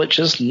Triple H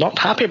is not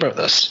happy about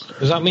this.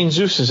 Does that mean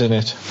Zeus is in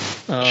it?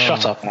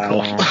 Shut up,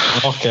 Al.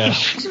 Okay.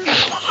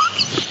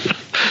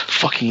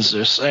 Fucking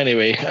Zeus.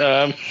 Anyway,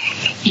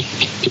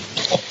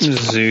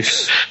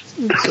 Zeus.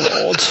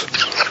 God.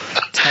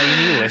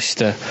 Tiny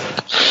Lister.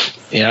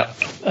 Yeah.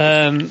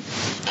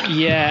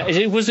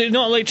 Was it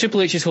not like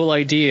Triple H's whole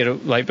idea,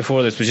 like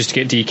before this, was just to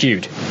get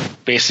DQ'd?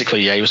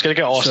 Basically, yeah. He was going to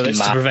get Austin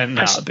to prevent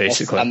that,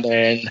 basically, and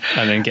then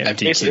get DQ'd.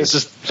 Basically, this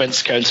is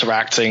Vince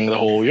counteracting the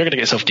whole. You're going to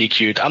get yourself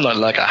DQ'd. I'm not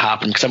letting that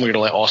happen because I'm going to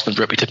let Austin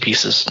rip you to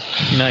pieces.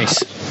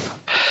 Nice.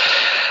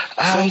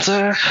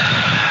 And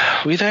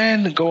we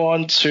then go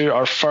on to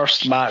our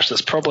first match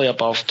that's probably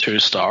above 2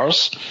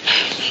 stars.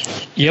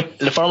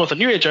 Yep. In the form of the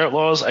New Age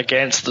Outlaws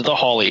against the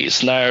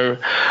Hollies. Now,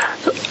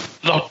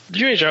 the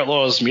New Age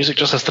Outlaws music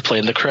just has to play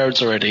and the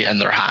crowd's already in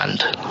their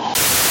hand.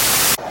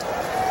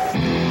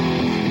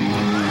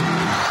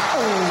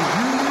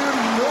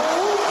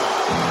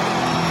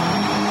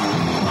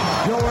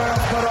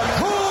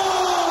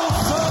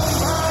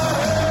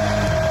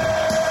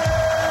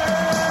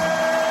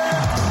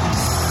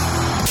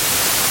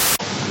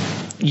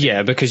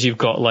 Yeah, because you've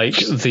got like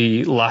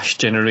the last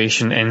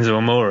generation Enzo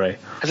Amore.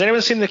 Has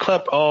anyone seen the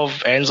clip of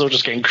Enzo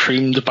just getting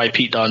creamed by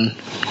Pete Dunne?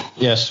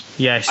 Yes.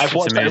 I've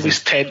watched it at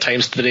least 10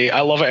 times today.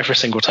 I love it every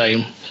single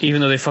time.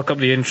 Even though they fuck up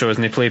the intros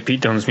and they play Pete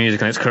Dunne's music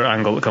and it's Kurt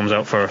Angle that comes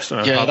out first.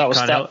 I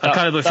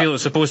kind of feel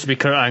it's supposed to be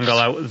Kurt Angle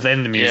out,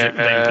 then the music,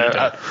 then Pete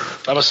Dunne.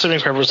 I'm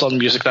assuming whoever's on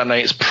music that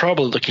night is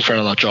probably looking for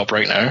another job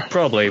right now.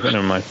 Probably, but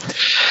never mind.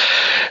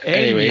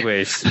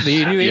 Anyways,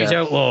 the New Age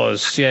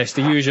Outlaws, yes,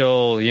 the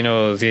usual,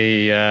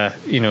 the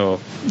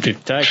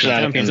tag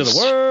champions of the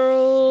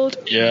world.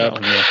 Yeah.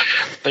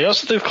 They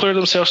also declare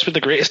themselves to be the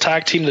greatest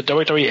tag team in the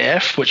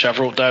WWF, which I've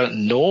wrote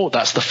down, no,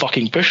 that's the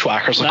fucking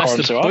Bushwhackers,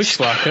 according to us.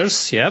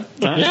 Bushwhackers, yep.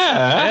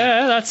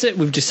 Yeah, that's it.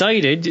 We've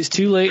decided. It's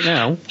too late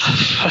now.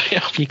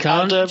 You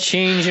can't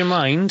change your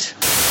mind.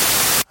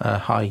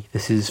 Hi,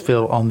 this is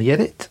Phil on the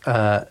edit.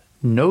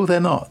 No, they're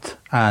not.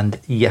 And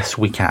yes,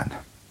 we can.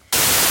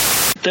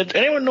 Did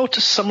anyone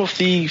notice some of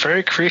the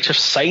very creative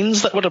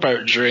signs that were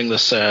about during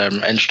this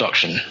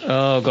introduction?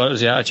 Oh god, it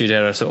was the Attitude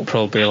Era, so it'll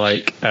probably be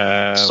like.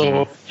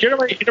 So here are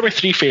my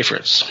three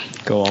favourites.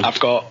 Go on. I've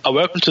got a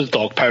Welcome to the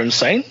Dog Pound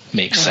sign.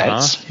 Makes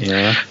sense.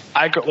 Yeah.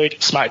 I got laid at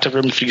Smackdown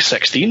Room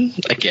 316.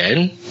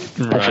 Again,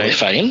 perfectly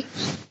fine.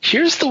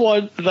 Here's the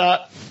one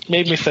that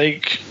made me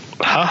think,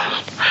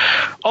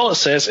 all it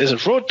says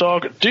is Road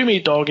Dog, Do Me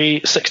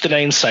Doggy,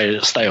 69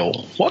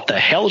 style. What the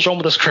hell is wrong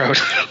with this crowd?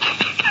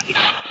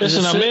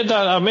 Listen,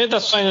 I made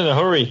that sign in a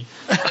hurry.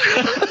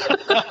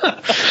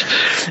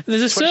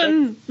 There's a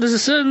certain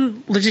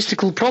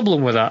logistical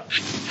problem with that.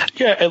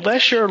 Yeah,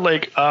 unless you're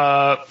like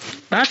a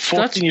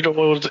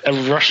 14-year-old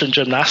Russian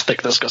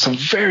gymnastic that's got some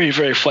very,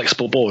 very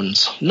flexible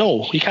bones.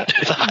 No, you can't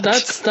do that.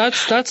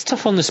 That's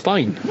tough on the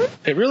spine.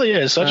 It really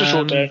is. I just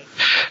wrote down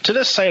to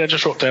this side. I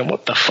just wrote down,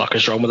 what the fuck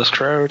is wrong with this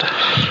crowd?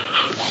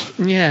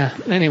 Yeah.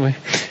 Anyway,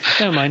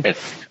 never mind.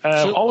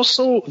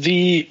 Also,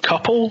 the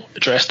couple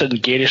dressed in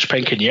garish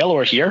pink and yellow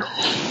are here.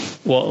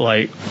 What,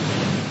 like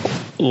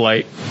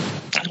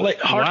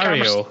hard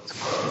Wario?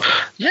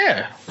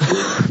 Yeah.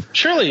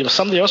 Surely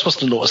somebody else must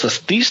have noticed this.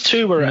 These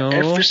two were at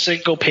every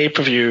single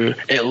pay-per-view,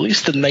 at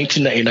least in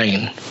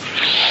 1999.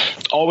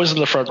 Always in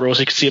the front row, so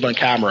you could see them on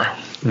camera.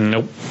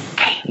 Nope.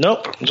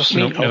 Just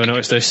me. Nope, never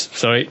noticed this.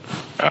 Sorry.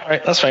 All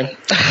right, that's fine.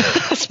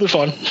 Let's move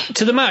on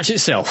to the match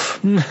itself.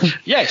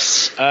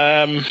 Yes.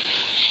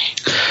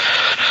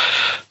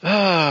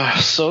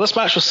 So this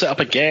match was set up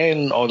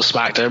again on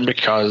SmackDown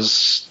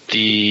because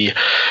the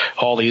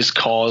Hollies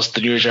caused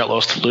the New Age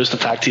Outlaws to lose the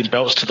tag team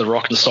belts to the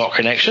Rock and Sock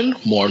Connection.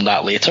 More on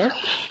that later.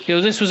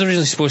 This was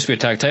originally supposed to be a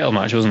tag title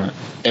match, wasn't it?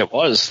 It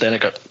was. Then it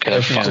got kind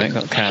of fun.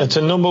 It's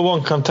a number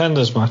one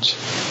contenders match.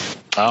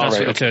 That's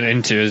what it turned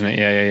into, isn't it?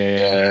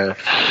 Yeah.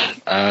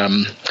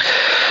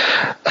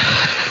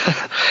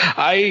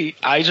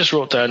 I just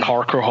wrote down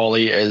Hardcore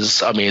Holly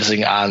is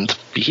amazing, and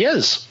he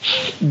is.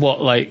 What,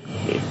 like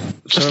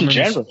just in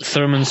general?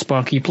 Thurman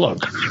Sparky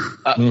Plug?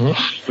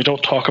 We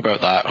don't talk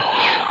about that.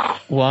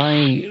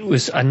 Why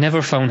I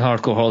never found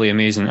Hardcore Holly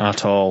amazing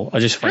at all. I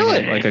just find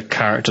it like a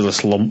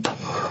characterless lump.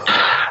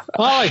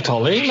 I liked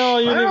Holly. No,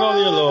 you leave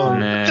Holly alone.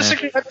 Nah, I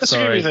disagree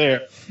with you.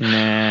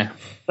 Nah.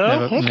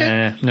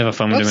 Never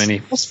found him any.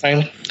 That's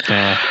fine.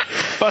 Nah.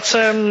 But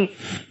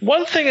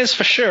one thing is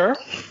for sure,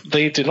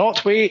 they do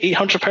not weigh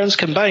 800 pounds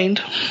combined.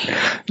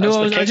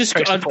 No, I've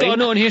got a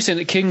note on here saying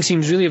that King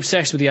seems really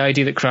obsessed with the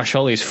idea that Crash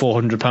Holly is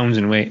 400 pounds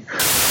in weight.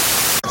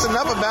 That's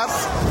enough about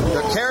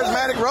the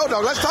charismatic Road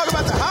Dogg. Let's talk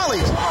about the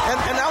Hollies.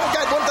 And I've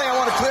got one thing I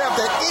want to clear up.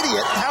 That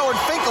idiot Howard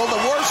Finkel, the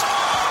worst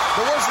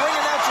ring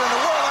announcer in the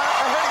world. I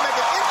heard him make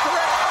an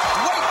incorrect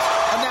weight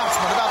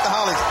announcement about the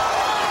Hollies.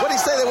 What did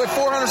he say? They weighed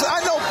 400?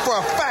 I know for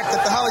a fact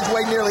that the Hollies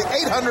weigh nearly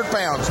 800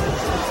 pounds.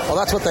 Well,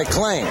 that's what they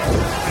claim.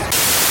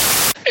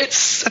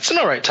 It's an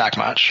alright tag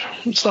match.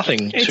 It's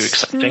nothing too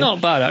exciting. It's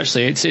not bad,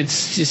 actually. It's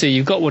you say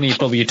you've got one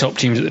of your top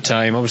teams at the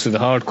time. Obviously, the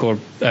Hardcore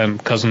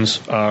cousins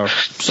are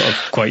sort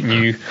of quite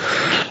new.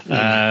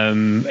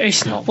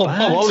 It's not bad.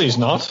 Bob Holly's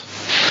not.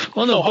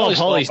 Well, no, Bob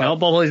Holly's not.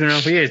 Bob Holly's been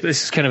around for years, but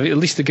this is kind of, at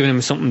least they're giving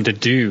him something to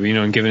do,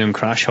 and giving him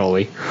Crash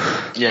Holly.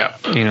 Yeah.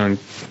 And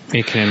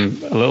making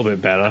him a little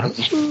bit better.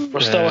 We're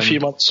still a few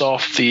months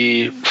off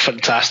the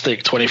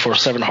fantastic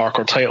 24/7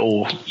 Hardcore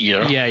title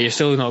year. Yeah, you've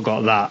still not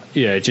got that,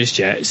 just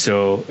yet.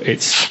 So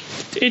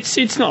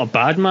it's not a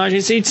bad match.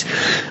 It's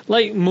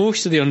like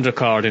most of the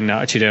undercard in the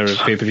Attitude Era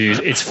pay-per-views.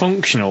 It's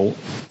functional,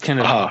 kind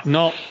of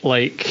not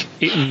like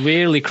it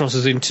rarely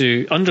crosses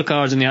into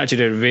undercards in the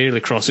Attitude Era.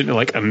 Rarely cross into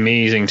like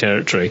amazing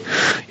territory.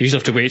 You just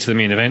have to wait to the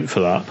main event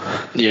for that.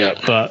 Yeah,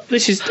 but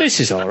this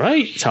is all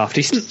right. It's half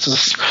decent.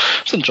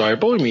 It's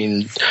enjoyable. I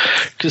mean,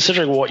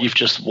 considering what you've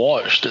just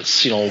watched,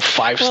 it's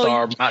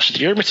 5-star match of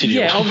the year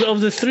material. Yeah,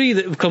 of the three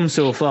that have come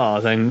so far,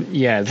 then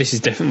this is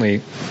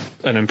definitely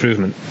an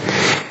improvement.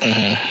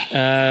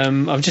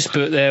 I've just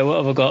put there, what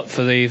have I got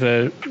for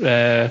the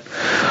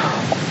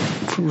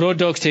Road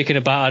Dogg's taking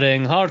a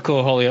battering,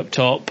 Hardcore Holly up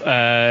top,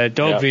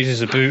 Dog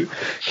raises a boot,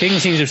 King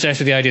seems obsessed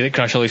with the idea that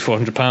Crash Holly's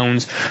 400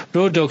 pounds,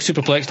 Road Dogg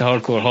superplex to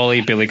Hardcore Holly,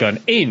 Billy Gunn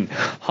in,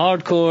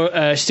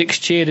 Hardcore sticks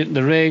chair into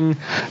the ring,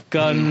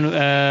 Gunn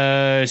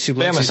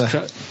suplexes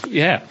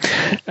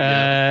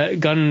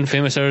Gunn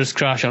famous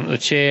Crash onto the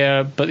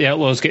chair, but the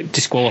Outlaws get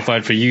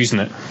disqualified for using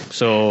it,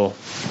 so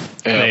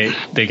they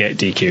get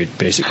DQ'd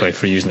basically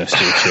for using a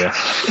steel chair,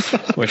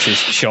 which is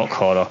shock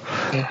horror.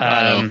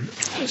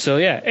 So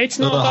it's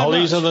not. The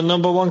Hollies are the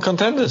number one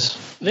contenders.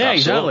 Yeah,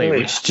 exactly.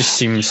 Which just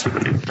seems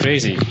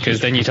crazy, because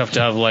then you'd have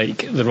to have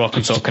like the Rock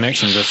and Sock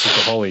Connection versus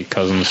the Holly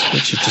cousins,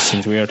 which just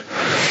seems weird.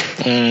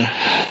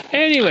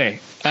 Anyway,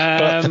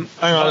 hang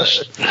on.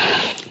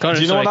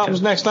 Do you know what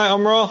happens next night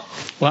on Raw?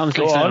 What happens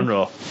next night on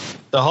Raw?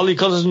 The Holly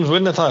cousins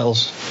win the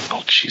titles.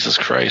 Oh, Jesus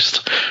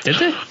Christ! Did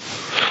they?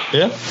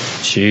 Yeah.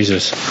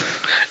 Jesus.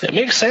 It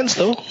makes sense,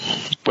 though,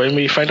 when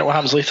we find out what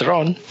happens later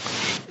on.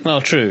 Well,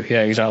 true.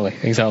 Yeah, exactly.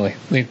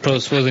 They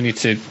suppose they need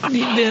to. They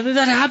had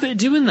a habit of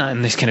doing that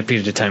in this kind of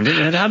period of time. They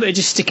had a habit of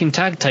just sticking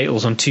tag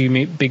titles on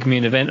two big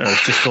main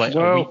eventers just for like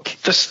a week.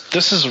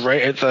 This is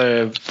right at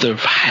the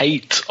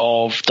height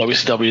of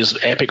WCW's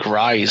epic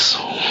rise.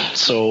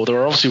 So they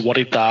were obviously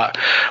worried that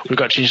we've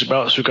got to change the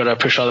belts, we've got to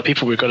push other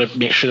people, we've got to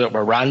make sure that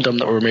we're random,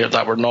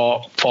 that we're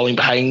not falling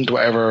behind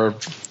whatever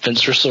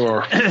Vince Russo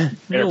or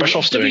Eric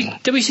Bischoff's doing.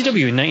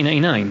 WCW in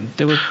 1999,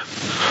 they were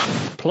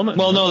plummeting.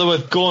 Well, no, they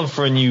were going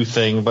for a new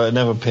thing, but it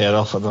never paid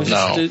off.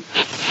 No.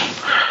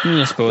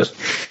 I suppose.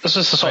 This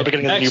is the sort of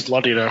beginning of the new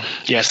blood era.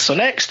 Yes, so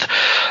next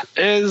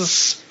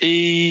is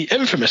a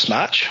infamous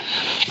match.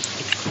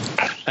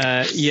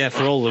 Yeah,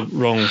 for all the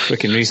wrong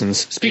freaking reasons.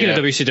 Speaking of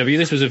WCW,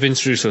 this was a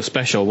Vince Russo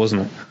special,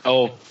 wasn't it?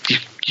 Oh,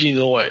 you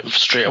know it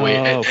straight away.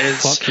 Oh, it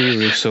is fuck you,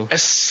 Russo.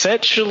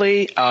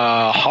 Essentially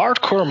a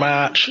hardcore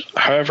match,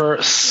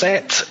 however,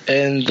 set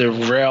in the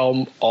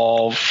realm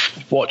of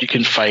what you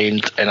can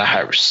find in a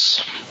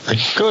house. A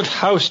Good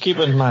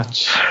Housekeeping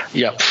Match.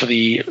 Yep, for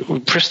the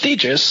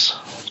prestigious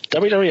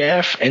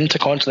WWF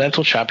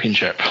Intercontinental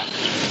Championship.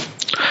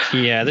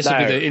 Yeah, this will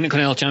be the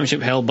Intercontinental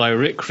Championship held by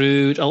Rick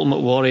Rude,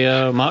 Ultimate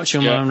Warrior, Macho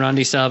Man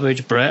Randy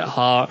Savage, Bret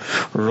Hart,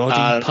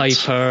 Roddy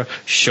Piper,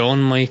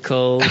 Shawn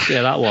Michaels.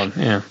 Yeah, that one.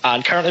 Yeah.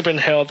 And currently being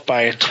held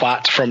by a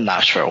twat from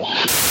Nashville.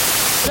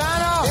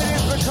 China, it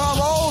has become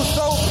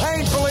so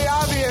painfully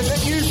obvious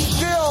that you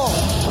still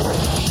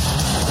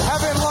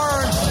haven't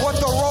learned what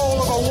the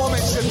role of a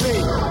woman should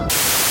be.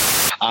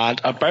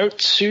 And about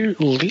to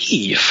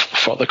leave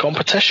for the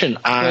competition.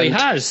 And well, he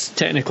has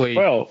technically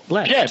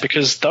left. Yeah,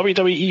 because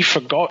WWE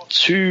forgot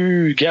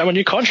to get him a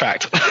new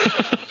contract.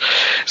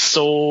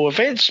 So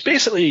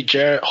basically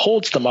Jarrett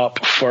holds them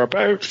up for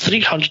about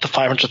 $300,000 to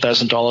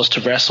 $500,000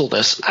 to wrestle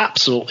this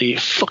absolutely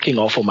fucking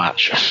awful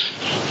match.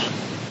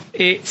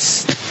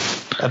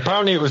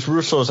 Apparently it was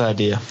Russo's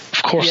idea.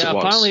 Of course it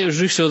was. Apparently it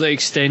was Russo that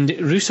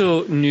extended.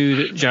 Russo knew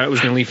that Jarrett was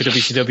going to leave for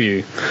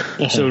WCW.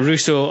 Mm-hmm. So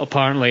Russo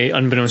apparently,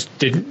 unbeknownst,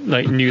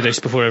 knew this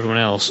before everyone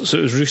else. So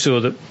it was Russo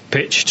that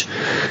pitched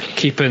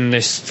keeping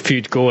this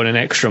feud going an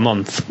extra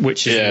month,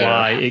 which is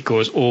why it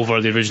goes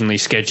over the originally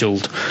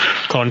scheduled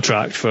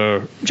contract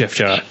for Jeff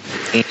Jarrett.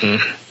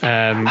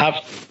 Mm-hmm.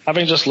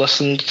 Having just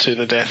listened to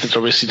the death of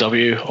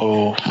WCW,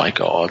 oh my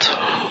god,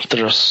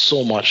 there is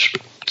so much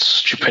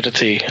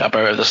stupidity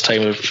about it this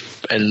time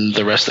in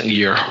the wrestling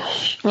year.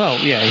 Well,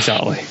 yeah,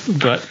 exactly.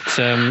 But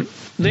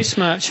this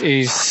match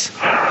is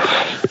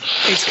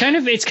it's kind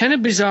of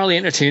bizarrely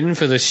entertaining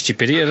for the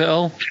stupidity of it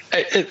all.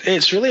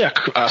 It's really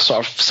a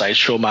sort of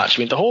sideshow match.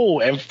 I mean, the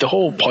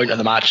whole point of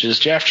the match is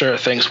Jeff Jarrett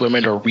thinks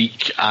women are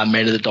weak and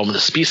men are the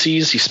dominant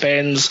species. He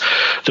spends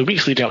the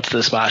weeks leading up to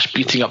this match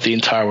beating up the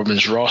entire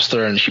women's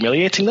roster and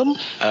humiliating them,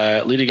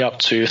 leading up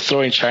to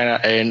throwing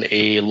Chyna in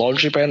a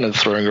laundry bin and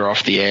throwing her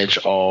off the edge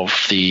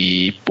of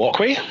the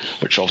walkway,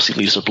 which obviously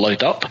leaves her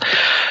bloodied up.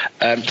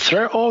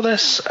 Throughout all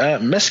this,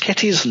 Miss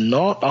Kitty's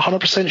not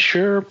 100%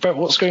 sure about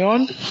what's going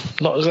on.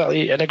 Not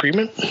exactly in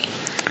agreement.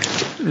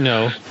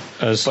 No,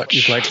 as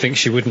you'd like to think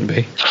she wouldn't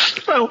be.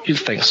 Well, you'd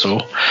think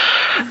so.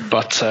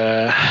 But,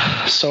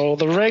 so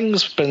the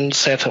ring's been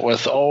set up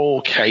with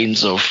all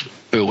kinds of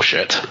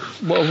bullshit.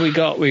 What have we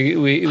got?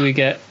 We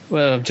get...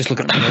 Well, I'm just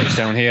looking at the notes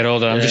down here.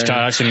 Hold on, I'm just trying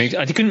to actually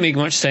I couldn't make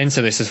much sense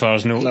of this as far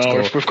as notes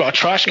go. We've got a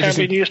trash can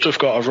being used, we've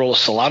got a roll of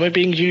salami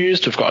being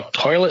used, we've got a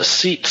toilet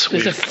seat.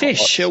 There's a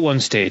fish at one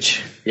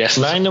stage. Yes.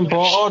 Line and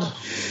board.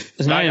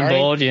 There's an iron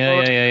board,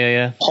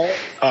 yeah.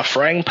 A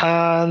frying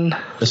pan.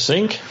 A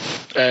sink.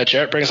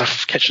 Jarrett brings a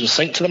kitchen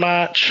sink to the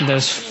match.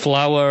 There's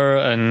flour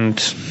and...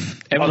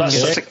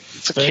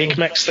 It's a cake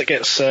mix that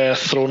gets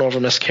thrown over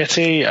Miss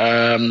Kitty.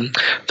 There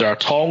are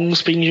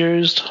tongs being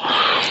used.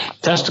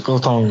 Testicle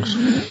tongs.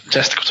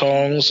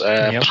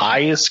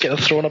 Pies getting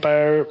thrown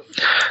about.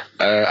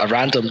 A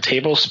random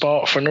table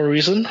spot for no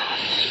reason.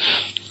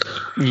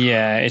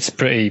 Yeah, it's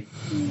pretty...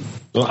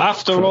 Well,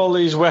 after all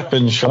these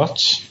weapon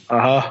shots...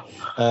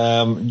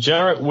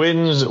 Jarrett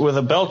wins with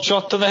a belt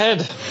shot to the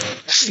head.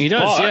 He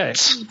does,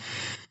 yes.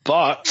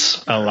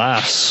 But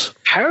alas,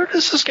 how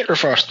does this get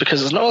reversed?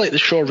 Because it's not like the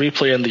show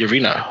replay in the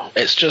arena.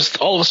 It's just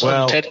all of a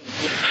sudden.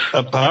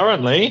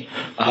 Apparently,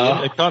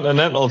 the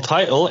Intercontinental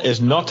title is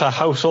not a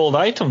household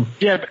item.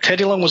 Yeah, but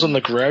Teddy Long was on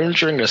the ground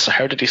during this. So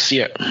how did he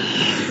see it?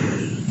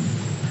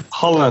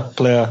 Holla,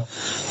 player.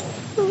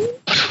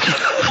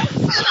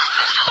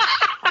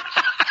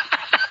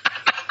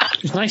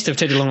 It's nice to have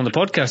Teddy Long on the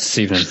podcast this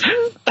evening.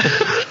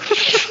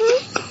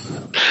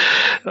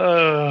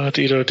 Oh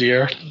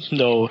dear.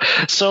 No.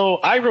 So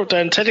I wrote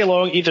down Teddy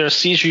Long either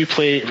sees you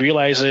play,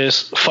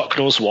 realizes fuck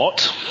knows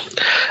what,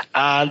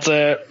 and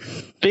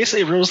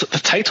basically rules that the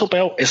title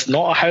belt is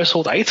not a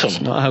household item. It's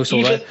not a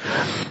household item.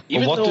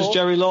 Even what does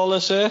Jerry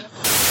Lawler say? It's an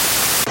item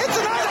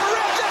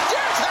of Jeff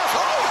Jarrett's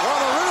household. Well,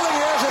 the ruling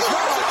is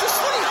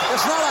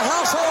it's not a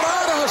household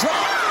item.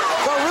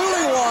 The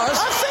ruling was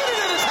I've seen it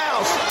in his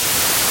house.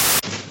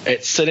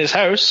 It's in his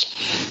house.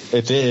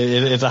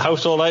 It's a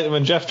household item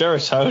in Jeff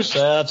Jarrett's house.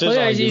 That's his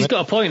argument. He's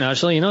got a point,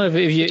 actually. You know, if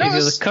you're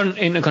the current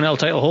Intercontinental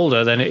title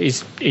holder, then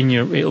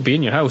it'll be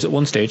in your house at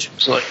one stage.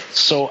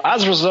 So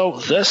as a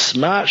result, this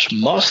match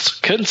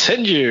must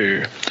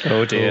continue.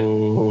 Oh dear.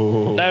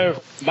 Now,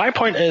 my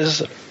point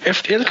is,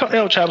 if the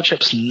Intercontinental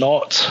Championship's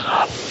not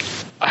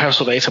a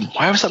household item,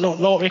 why was that not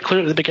made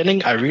clear at the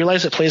beginning? I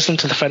realise it plays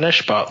into the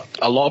finish, but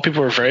a lot of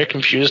people were very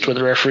confused when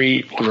the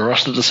referee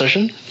reversed the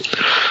decision.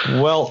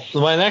 Well,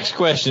 my next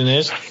question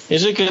is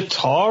a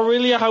guitar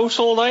really a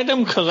household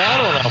item? Because I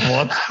don't have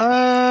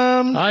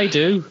one. I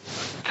do.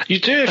 You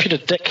do if you're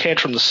the dickhead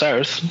from the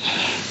South.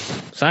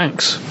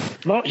 Thanks.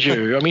 Not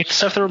you. I mean,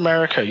 South of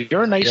America.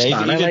 You're a nice man. You're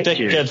I the like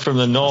you. dickhead from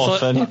the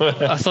North.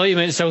 I thought you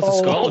meant South of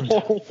Scotland.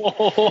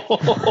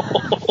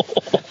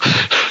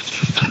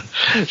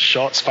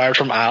 Shots fired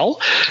from Al.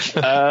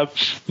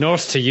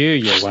 North to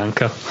you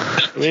wanker.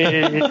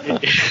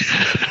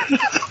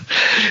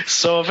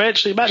 So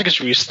eventually, match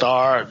gets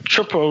restart.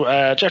 Jeff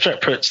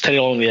Jarrett puts Teddy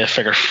Long in the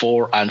figure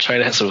 4, and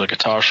China hits him with a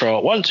guitar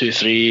shot. 1, 2,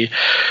 3.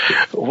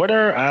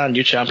 Winner and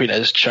new champion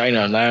is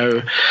China.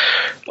 Now,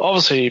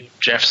 obviously,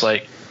 Jeff's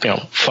like,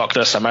 fuck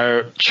this, I'm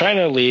out.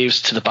 China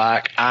leaves to the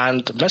back,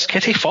 and Miss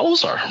Kitty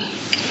follows her.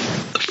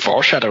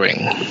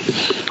 Foreshadowing.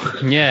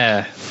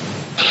 Yeah.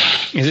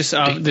 This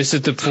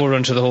is the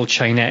forerunner to the whole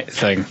Chinette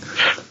thing.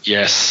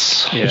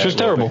 Yes. Yeah, which was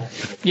terrible.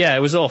 Yeah, it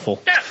was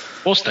awful. Yeah,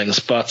 most things.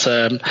 But,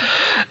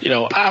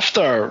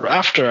 after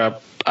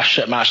a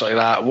shit match like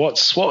that,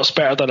 what's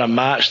better than a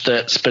match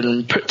that's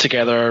been put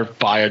together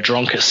by a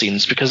drunk, it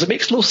seems, because it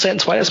makes no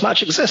sense why this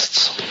match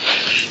exists.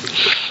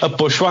 A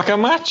bushwhacker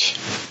match?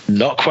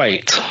 Not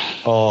quite.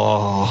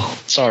 Oh.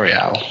 Sorry,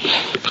 Al.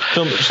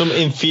 Some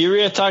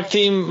inferior tag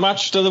team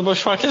match to the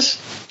Bushwhackers?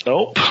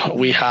 Nope.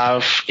 We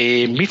have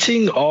a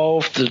meeting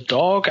of the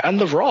Dog and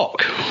the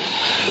Rock.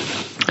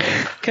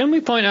 Can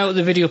we point out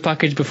the video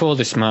package before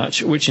this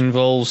match, which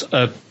involves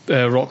a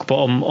rock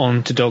bottom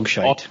onto dog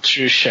shite?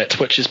 Onto shit,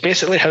 which is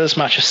basically how this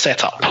match is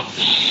set up.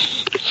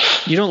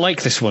 You don't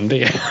like this one, do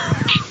you?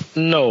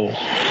 No.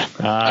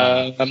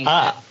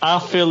 I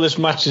feel this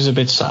match is a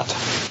bit sad.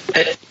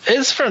 It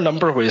is for a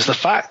number of ways. The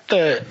fact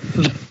that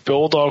the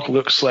Bulldog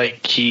looks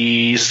like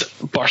he's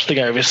bursting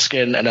out of his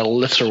skin in a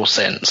literal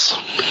sense.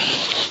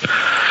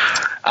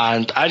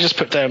 And I just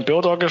put down,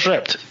 Bulldog is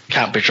ripped.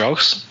 Can't be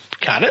drugs.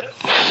 Can it?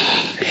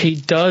 He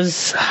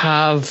does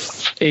have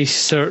a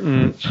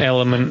certain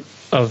element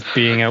of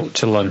being out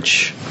to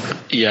lunch.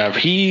 Yeah,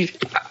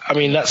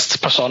 that's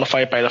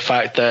personified by the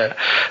fact that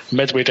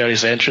midway down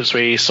his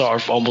entranceway, he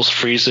sort of almost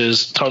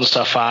freezes, turns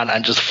to a fan,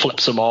 and just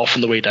flips him off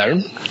on the way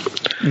down.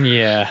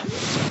 Yeah.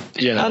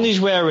 And he's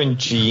wearing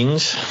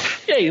jeans.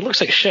 Yeah, he looks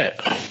like shit.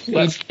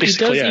 That's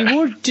basically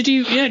it. Did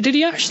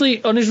he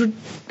actually, on his,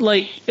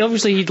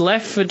 obviously he'd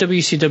left for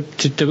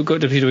WCW to go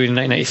to WWE in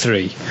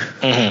 1993.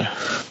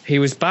 Mm-hmm. He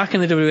was back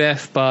in the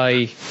WWF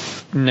by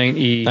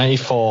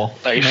 94.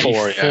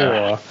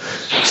 Yeah.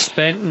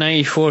 Spent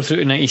 94 through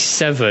to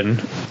 97 in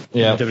the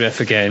WWF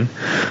again.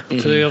 Mm-hmm.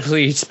 So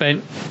obviously he'd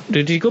spent...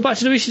 Did he go back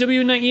to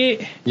WCW in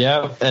 98?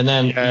 Yeah, and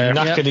then he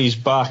knackered his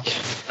back.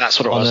 That's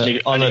what it was.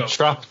 On a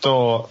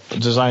trapdoor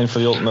designed for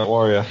the Ultimate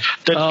Warrior.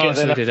 Did I.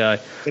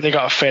 Then he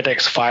got a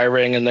FedEx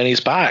firing, and then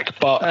he's back.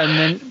 But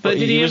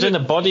he was in a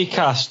body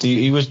cast.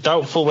 He was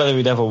doubtful whether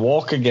he'd ever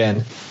walk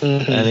again.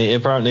 Mm-hmm. And he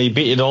apparently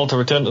beat it all to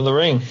return to the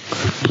ring.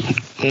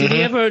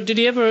 Mm-hmm. Did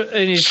he ever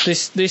in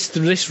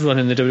this run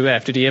in the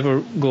WWF, did he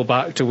ever go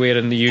back to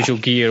wearing the usual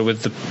gear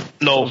with the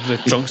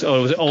trunks, or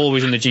was it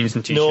always in the jeans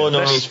and t-shirt?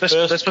 No,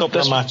 first couple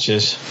of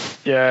matches.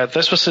 Yeah,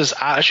 this was his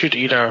attitude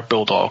era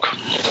Bulldog.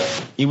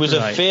 He was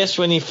a face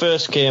when he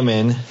first came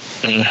in.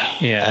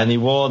 Yeah. And he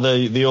wore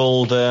the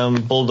old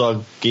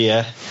Bulldog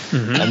gear.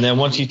 Mm-hmm. And then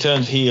once he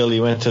turned heel, he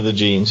went to the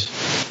jeans.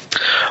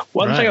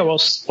 One thing I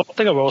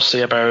will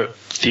say about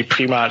the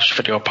pre-match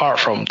video, apart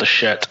from the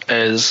shit,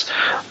 is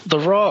The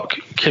Rock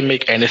can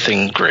make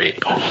anything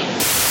great.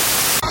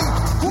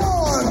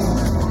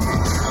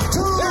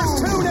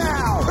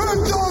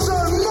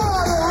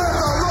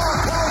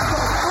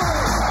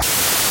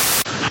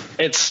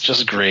 It's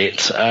just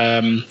great.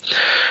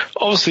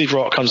 Obviously,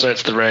 Rock comes out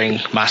to the ring,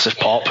 massive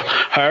pop.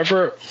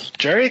 However,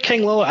 Jerry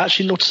King Lawler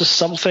actually notices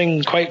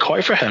something quite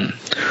coy for him.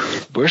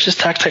 Where's his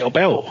tag title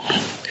belt?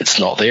 It's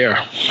not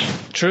there.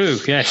 True,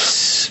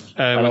 yes.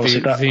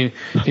 The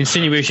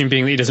insinuation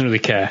being that he doesn't really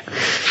care.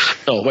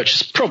 No, which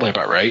is probably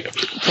about right.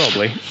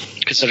 Probably.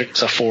 Considering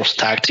it's a forced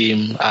tag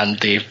team and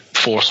they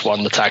force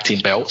won the tag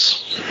team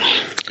belts.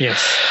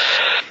 Yes.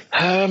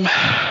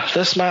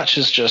 This match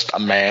is just a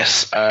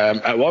mess.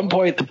 At one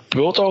point, the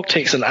Bulldog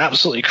takes an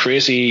absolutely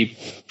crazy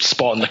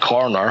spot in the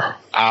corner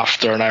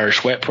after an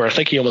Irish whip, where I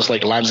think he almost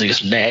lands in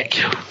his neck.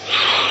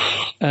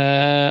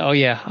 Oh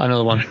yeah,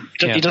 another one.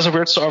 Yeah. He does a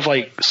weird sort of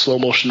like slow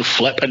motion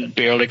flip and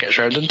barely gets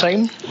round in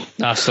time.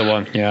 That's the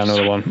one. Yeah,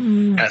 another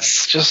one.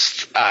 It's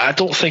just, I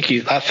don't think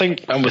I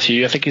think I'm with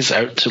you. I think he's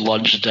out to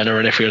lunch, dinner,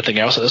 and everything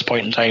else at this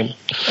point in time.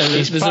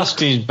 He's past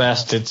his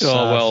best. It's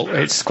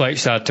it's quite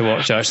sad to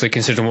watch actually,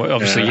 considering what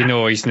obviously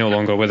he's no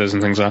longer with us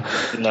and things like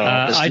that. No,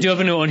 I do have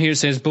a note on here that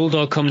says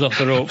Bulldog comes off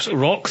the ropes.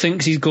 Rock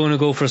thinks he's going to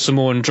go for a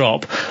Samoan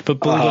drop, but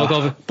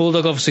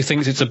Bulldog obviously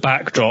thinks it's a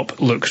backdrop.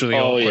 Looks really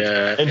awkward.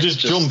 Yeah, and just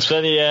jumps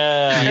in the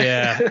air.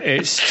 Yeah,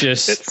 it's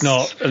just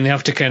not, and they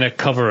have to kind of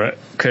cover it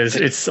because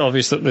it's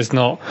obvious that there's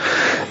not.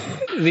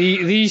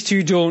 These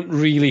two don't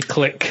really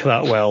click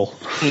that well.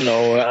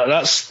 No,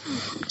 that's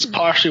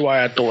partially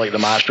why I don't like the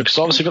match, because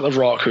obviously you've got The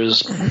Rock,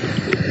 who's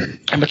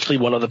admittedly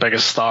one of the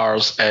biggest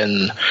stars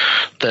in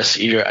this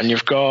era, and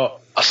you've got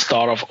a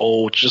star of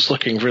old just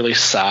looking really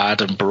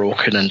sad and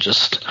broken and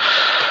just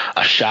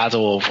a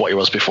shadow of what he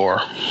was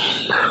before.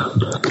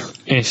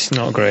 It's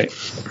not great.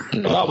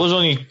 No.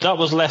 That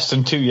was less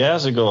than 2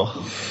 years ago.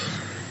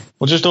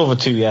 Well, just over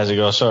 2 years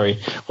ago, sorry,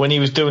 when he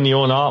was doing the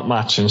own art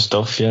match and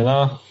stuff, you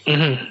know.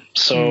 Mm-hmm.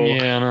 So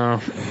yeah,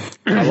 no,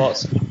 a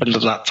lot's happened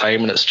in that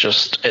time, and it's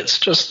just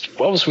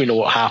obviously we know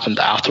what happened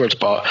afterwards,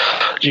 but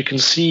you can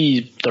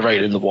see the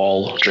writing on the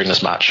wall during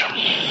this match.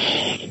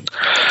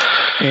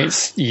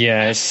 It's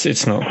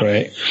not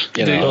great.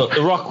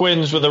 The Rock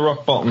wins with a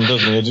rock bottom,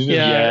 doesn't he?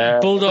 Yeah.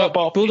 Bulldog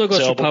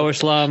got a power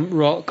slam.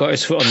 Rock got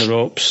his foot on the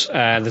ropes.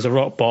 There's a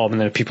rock bottom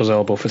and then a people's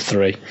elbow for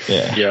 3.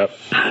 Yeah.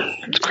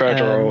 The crowd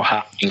are all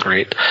happy and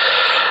great.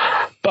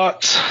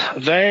 But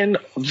then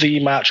the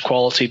match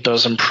quality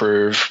does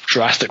improve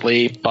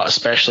drastically, but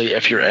especially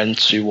if you're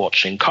into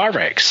watching car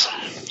wrecks.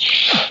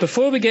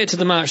 Before we get to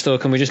the match, though,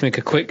 can we just make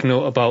a quick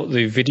note about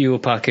the video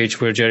package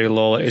where Jerry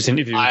Lawler is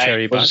interviewing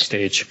Terry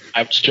backstage?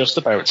 I was just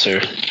about to.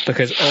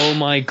 Because, oh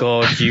my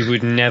God, you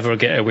would never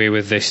get away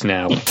with this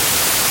now.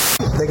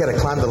 They got to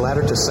climb the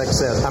ladder to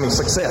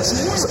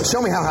success. So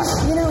show me how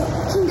high. You know,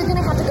 King, they're going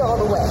to have to go all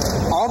the way.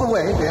 All the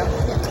way, yeah.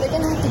 They're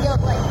going to have to go,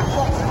 like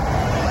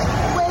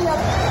way up.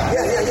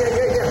 Yeah.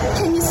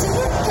 Can you see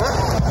it?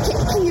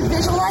 Can you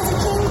visualize it,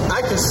 King?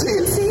 I can see it.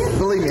 Can you see it?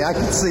 Believe me, I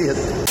can see it.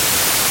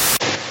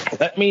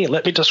 Let me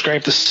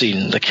describe the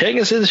scene. The King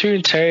is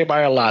interviewing Terry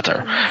by a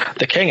ladder.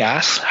 The King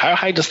asks, how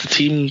high does the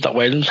team that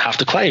wins have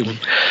to climb?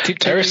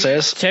 Terry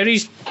says...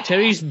 Terry's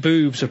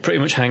boobs are pretty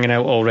much hanging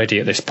out already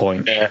at this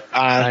point. Yeah,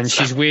 and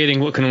she's wearing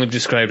what can only be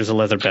described as a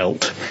leather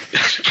belt.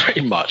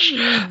 Pretty much.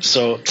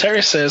 So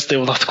Terry says they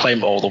will have to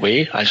climb all the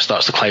way, and she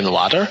starts to climb the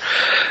ladder.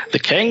 The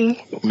King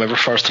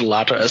refers to the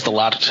ladder as the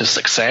ladder to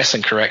success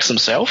and corrects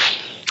himself.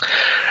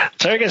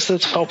 Terry gets to the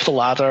top of the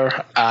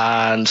ladder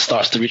and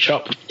starts to reach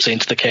up, saying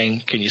to the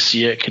King, can you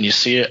see it? Can you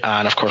see it?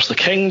 And of course the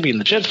King, being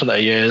the gentleman that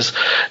he is,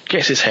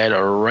 gets his head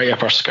right up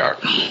her skirt.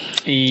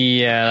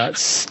 Yeah,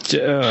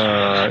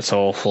 it's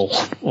awful.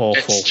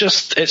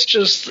 It's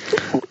just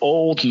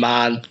old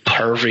man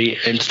pervy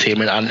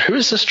entertainment. And who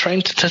is this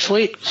trying to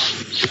titillate?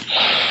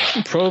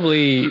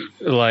 Probably,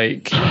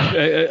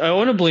 I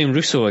want to blame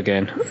Russo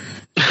again.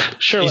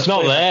 Sure, he's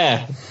not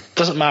there.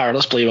 Doesn't matter.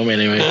 Let's blame him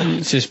anyway.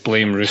 Let's just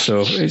blame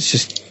Russo. It's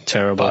just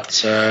terrible. But,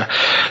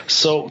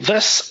 so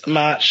this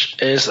match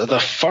is the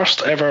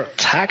first ever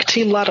tag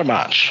team ladder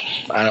match,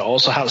 and it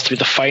also happens to be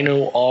the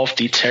final of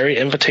the Terry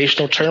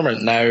Invitational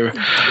Tournament. Now,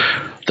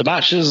 the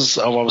matches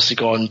have obviously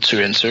gone 2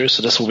 and 2,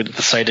 so this will be the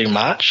deciding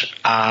match.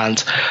 And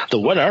the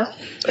winner,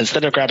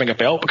 instead of grabbing a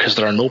belt, because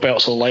there are no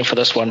belts on the line for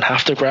this one,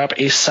 have to grab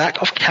a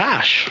sack of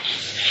cash.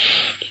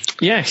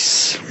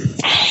 Yes.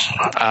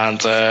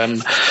 And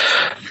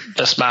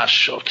this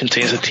match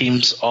contains the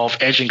teams of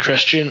Edge and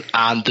Christian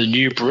and the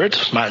New Brood,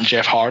 Matt and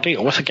Jeff Hardy,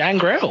 with a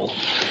Gangrel.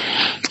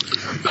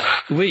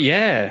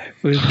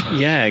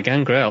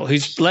 Gangrel.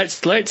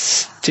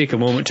 Let's take a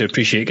moment to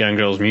appreciate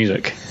Gangrel's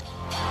music.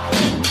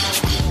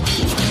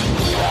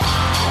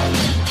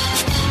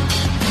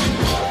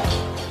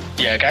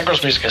 Yeah,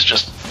 Gangrel's music is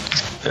just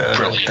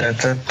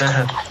brilliant.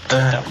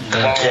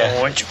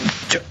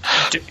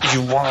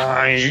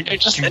 It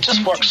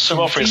just works so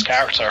well for his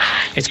character.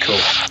 It's cool.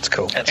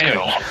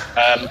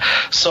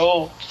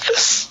 So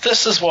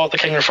this is what the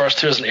King refers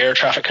to as an air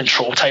traffic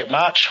control type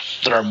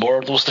match. There are more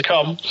of those to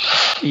come.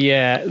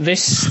 Yeah,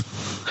 this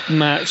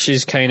match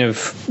is kind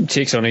of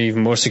takes on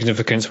even more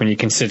significance when you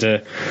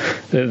consider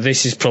that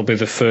this is probably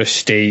the first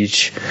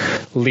stage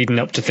leading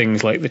up to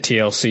things like the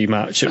TLC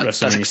match at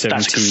WrestleMania 17.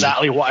 That's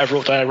exactly what I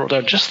wrote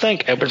down. Just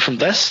think, it went from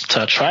this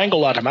to a triangle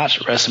ladder match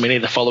at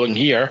WrestleMania the following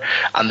year,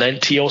 and then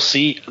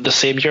TLC the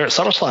same year at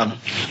SummerSlam.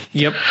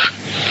 Yep.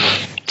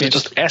 It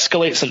just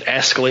escalates and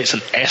escalates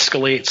and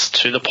escalates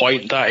to the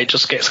point that it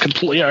just gets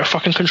completely out of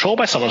fucking control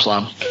by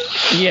SummerSlam.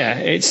 Yeah,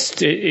 it's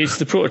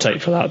the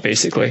prototype for that,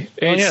 basically.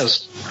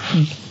 It's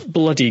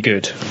bloody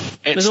good.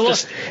 There's a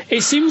lot.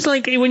 It seems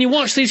like when you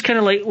watch these kind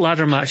of like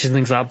ladder matches and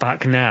things like that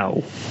back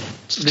now,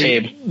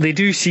 they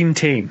do seem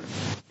tame.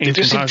 in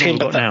comparison to what we've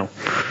got now.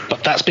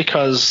 But that's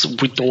because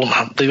they don't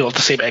have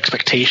the same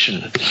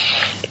expectation.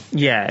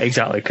 Yeah,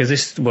 exactly, because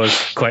this was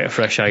quite a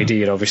fresh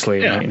idea,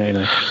 obviously, in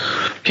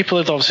 1999. People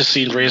had obviously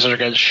seen Razor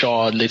against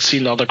Shawn, they'd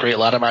seen other great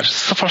ladder matches.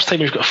 It's the first time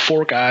you've got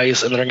 4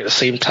 guys in the ring at the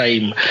same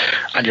time,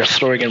 and you're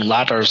throwing in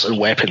ladders and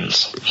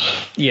weapons.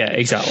 Yeah,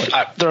 exactly.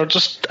 I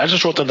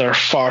just wrote that there are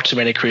far too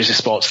many crazy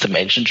spots to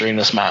mention during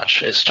this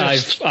match. It's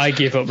just... I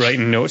gave up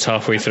writing notes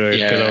halfway through,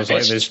 because I was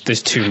like,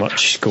 there's too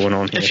much going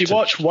on here. If you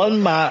watch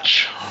one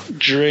match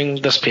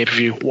during this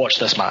pay-per-view, watch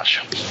this match.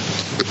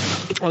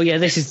 Oh yeah,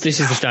 this is the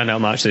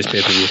standout match of this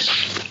pay-per-view.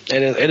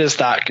 It is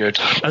that good.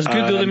 As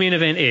good though the main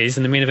event is,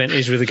 and the main event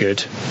is really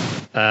good,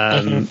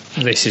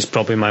 this is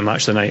probably my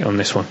match of the night on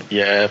this one.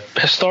 Yeah,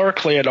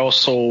 historically and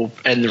also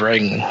in the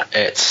ring,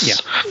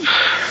 it's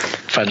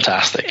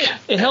fantastic.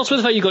 It helps with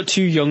the fact you got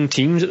 2 young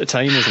teams at the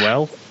time as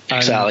well.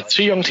 Exactly,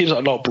 2 young teams that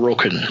are not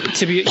broken.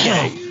 To be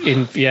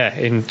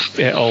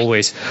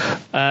always,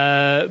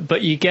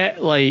 but you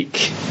get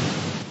like.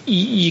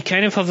 You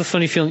kind of have a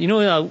funny feeling,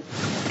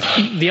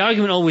 the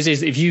argument always is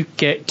that if you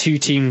get 2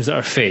 teams that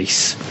are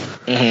face,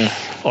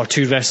 or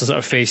 2 wrestlers that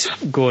are face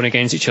going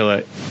against each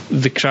other,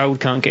 the crowd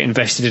can't get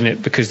invested in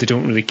it because they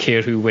don't really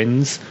care who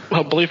wins.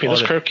 Well, believe me,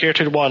 this crowd cared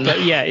who won. But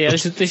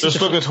this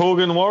just look at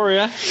Hogan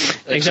Warrior.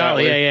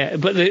 Exactly. Yeah.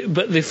 But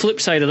the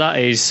flip side of that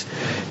is,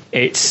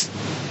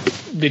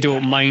 they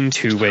don't mind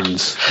who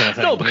wins. Kind of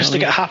thing. No, because they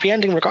get a happy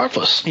ending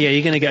regardless. Yeah,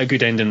 you're going to get a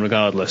good ending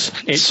regardless.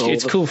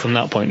 It's cool from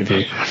that point of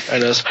view.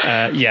 It is.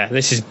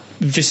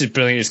 This is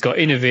brilliant. It's got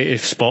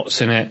innovative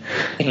spots in it.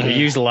 They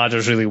use the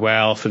ladders really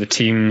well for the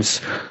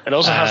teams. It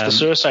also has the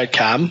suicide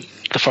cam,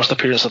 the first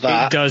appearance of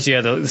that. It does, yeah.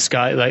 The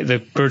sky, like the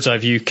bird's eye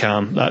view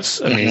cam.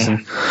 That's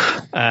amazing.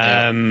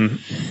 And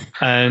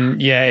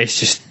it's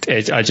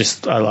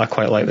just, I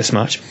quite like this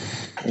match.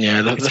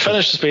 Yeah, the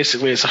finish is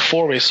basically, it's a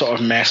 4-way sort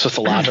of mess with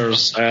the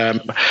ladders.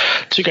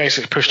 2 guys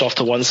get pushed off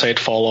to one side,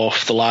 fall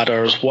off the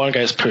ladders. 1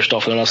 guy's pushed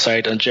off on the other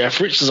side, and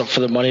Jeff reaches up for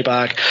the money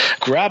bag,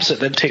 grabs it,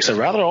 then takes a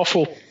rather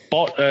awful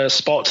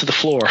spot to the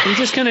floor. He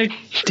just kind of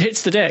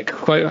hits the deck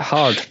quite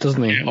hard,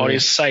 doesn't he? On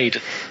his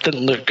side.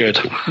 Didn't look good.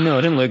 No,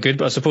 it didn't look good,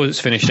 but I suppose it's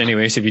finished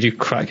anyway, so if you do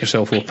crack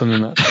yourself open,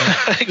 then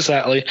that's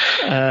exactly.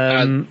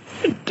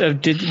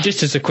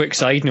 Just as a quick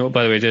side note,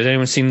 by the way, has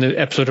anyone seen the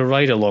episode of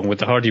Ride Along with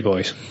the Hardy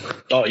Boys?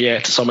 Oh yeah,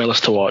 it's on my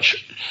list to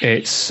watch.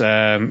 It's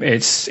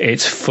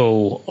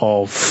full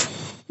of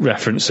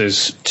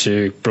references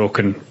to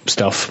broken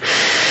stuff.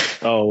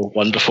 Oh,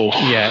 wonderful.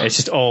 Yeah, it's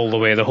just all the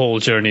way. The whole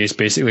journey is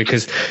basically,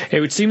 because it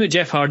would seem that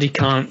Jeff Hardy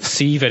can't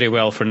see very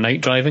well for night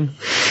driving.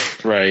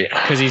 Right.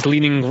 Because he's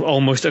leaning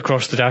almost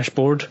across the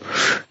dashboard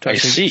to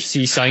actually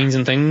see signs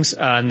and things.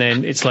 And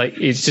then it's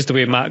just the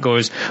way Matt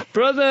goes,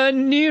 "Brother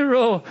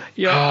Nero,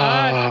 your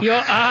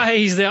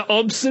eyes, they're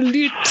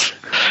obsolete."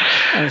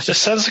 This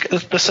sounds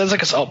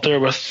like it's up there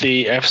with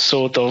the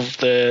episode of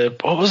the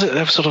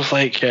episode of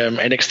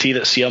NXT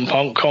that CM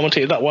Punk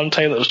commentated that one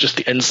time that was just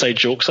the inside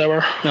jokes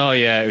hour. Oh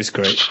yeah, it was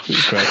great.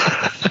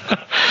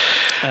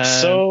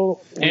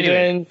 So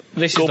anyway,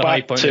 this is the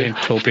high point of the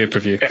whole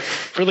pay-per-view. It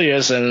really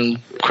is, and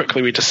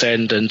quickly we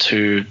descend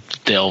into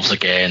delves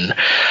again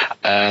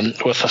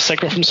with a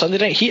segment from Sunday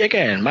Night Heat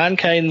again.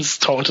 Mankind's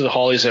talking to the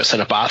Hollies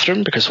outside a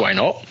bathroom, because why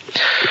not,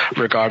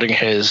 regarding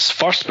his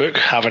first book,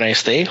 Have a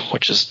Nice Day,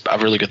 which is a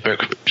really good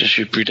book. You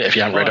should read it if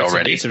you haven't read it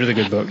already. It's a really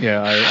good book.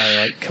 Yeah,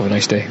 I like Have a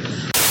Nice Day.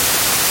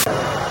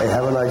 Hey,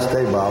 have a nice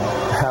day, Bob.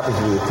 Happens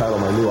to be the title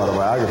of my new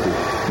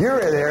autobiography. You're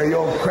in there, you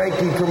old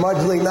cranky,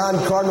 curmudgeonly,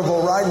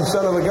 non-carnival riding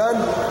son of a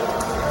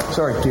gun.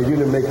 Sorry, kid, you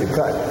didn't make the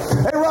cut.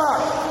 Hey,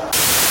 Rock!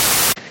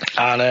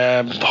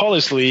 And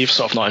Hollies leave,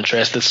 sort of not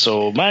interested,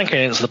 so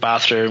Mankind enters the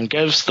bathroom,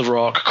 gives The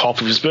Rock a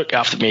copy of his book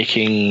after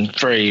making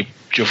very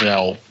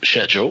juvenile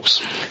shit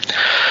jokes.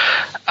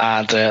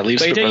 And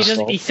leaves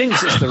the he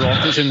thinks it's The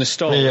Rock that's in the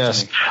stall.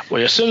 Yes. Well,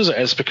 he assumes it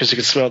is because he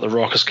can smell The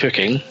Rock is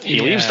cooking.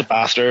 He leaves the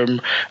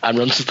bathroom and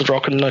runs to The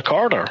Rock in the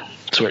corridor.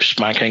 To which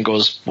Mankind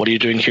goes, "What are you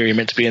doing here? You're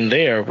meant to be in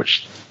there."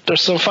 Which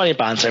there's some funny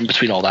banter in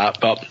between all that,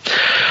 but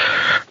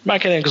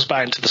Mankind then goes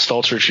back into the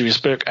stall to retrieve his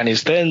book, and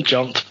he's then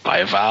jumped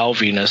by Val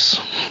Venus,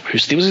 who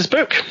steals his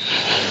book.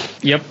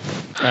 Yep.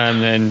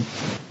 And then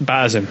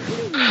batters him.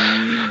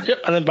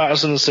 Yep, and then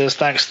batters him and says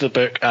thanks to the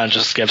book and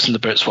just gives him the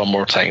boots one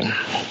more time.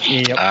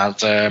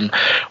 Yep. And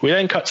we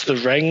then cut to the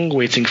ring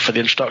waiting for the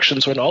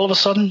introductions when all of a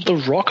sudden The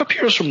Rock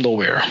appears from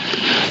nowhere.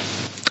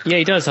 Yeah,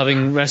 he does,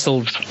 having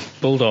wrestled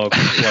Bulldog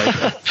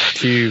a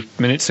few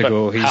minutes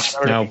ago. He's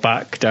now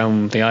back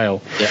down the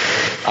aisle. Yeah.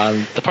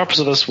 And the purpose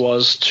of this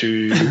was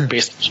to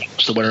basically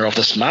choose the winner of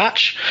this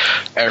match.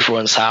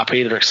 Everyone's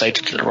happy, they're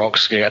excited that The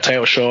Rock's going to get a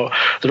title shot.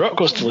 The Rock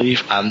goes to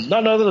leave, and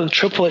none other than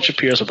Triple H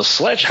appears with a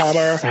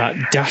sledgehammer.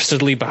 That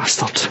dastardly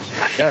bastard.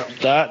 Yeah,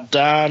 that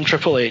damn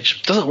Triple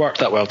H. Doesn't work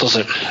that well, does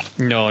it?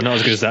 No, not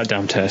as good as that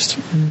damn test.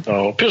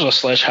 No, appears with a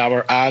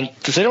sledgehammer, and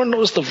does anyone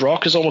notice The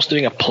Rock is almost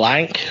doing a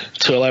plank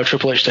to allow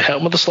Triple H managed to hit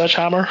him with the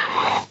sledgehammer.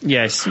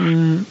 Yes.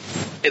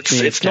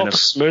 It's not the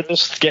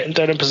smoothest getting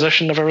down in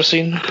position I've ever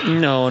seen.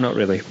 No, not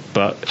really.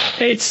 But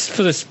it's,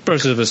 for the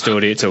purposes of the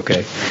story, it's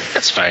okay.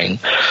 It's fine.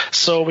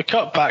 So we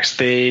cut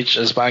backstage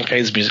as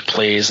Mankind's music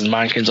plays, and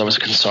Mankind's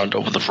obviously concerned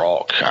over The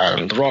Rock.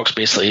 The Rock's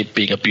basically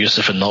being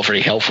abusive and not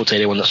very helpful to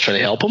anyone that's trying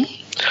to help him.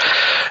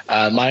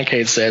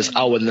 Mankind says,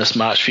 "I'll win this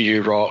match for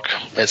you, Rock,"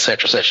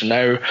 etc., etc.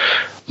 Now,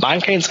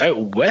 Mankind's out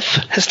with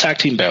his tag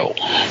team belt.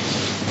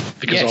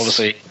 Because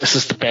obviously this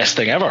is the best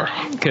thing ever.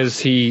 Because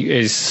he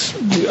is,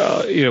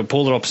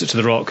 polar opposite to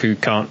The Rock, who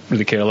can't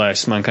really care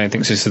less. Mankind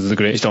thinks this is the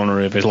greatest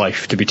honour of his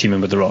life, to be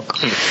teaming with The Rock.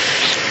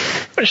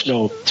 Which,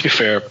 no, to be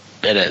fair,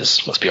 it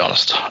is. Let's be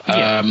honest.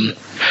 Yeah.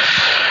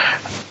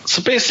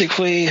 So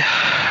basically,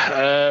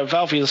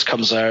 Val Venis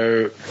comes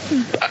out.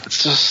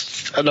 It's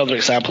just another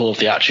example of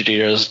the Attitude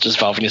Era, just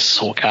Val Venis'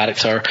 whole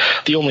character.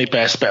 The only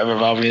best bit of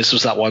Val Venis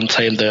was that one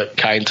time that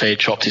Kaintai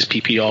chopped his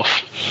pee-pee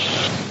off.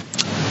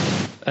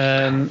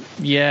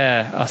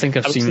 Yeah, I think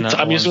I've seen that.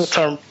 I'm using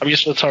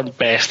the term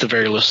best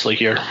very loosely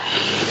here.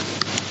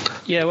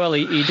 Yeah, well,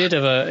 he did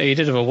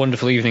have a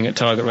wonderful evening at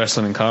Target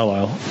Wrestling in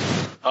Carlisle.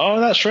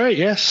 Oh, that's right,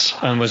 yes.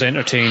 And was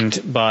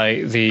entertained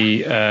by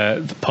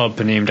the pub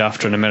named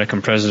after an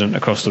American president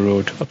across the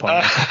road.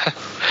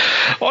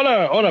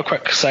 On a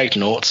quick side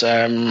note,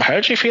 how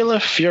do you feel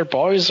if your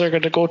boys are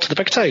going to go to the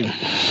big time?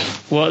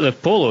 What, the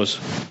Polos?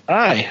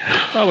 Aye.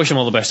 I wish them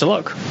all the best of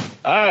luck.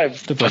 I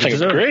think it'd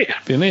be great.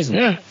 It'd be amazing.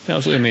 Yeah.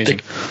 Absolutely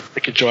amazing.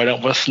 They could join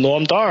up with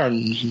Noam Dar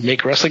and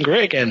make wrestling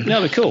great again.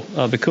 That'd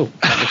be cool.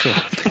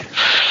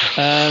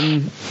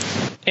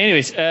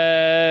 Anyways,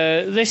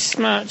 this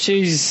match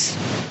is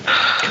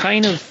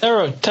kind of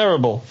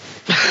terrible.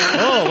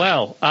 Oh,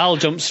 well, I'll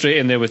jump straight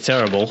in there with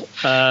terrible.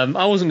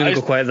 I wasn't going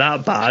to go quite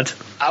that bad.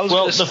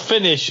 The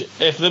finish,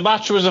 if the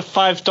match was a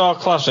 5-star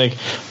classic,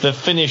 the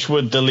finish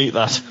would delete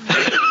that.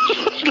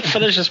 The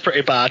finish is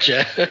pretty bad,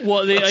 yeah.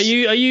 What, are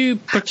you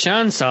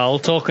perchance, Al,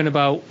 talking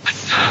about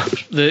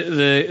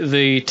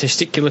the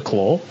testicular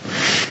claw?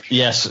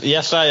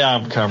 Yes, I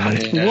am,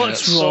 Cameron. Yeah,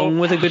 what's wrong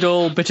with a good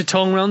old bit of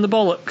tongue round the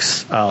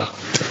bollocks, Al?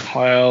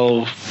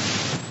 Well,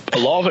 a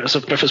lot of it is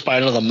if it's by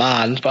another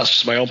man. That's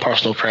just my own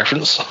personal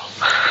preference.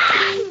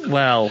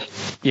 Well,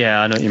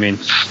 yeah, I know what you mean.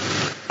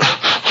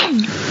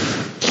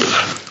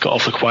 Got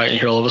awfully quiet in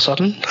here all of a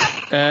sudden.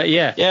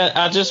 Yeah. Yeah,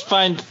 I just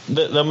find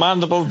the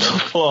mandible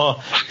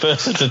claw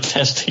versus the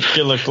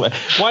testicular claw.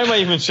 Why am I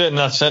even saying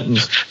that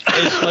sentence?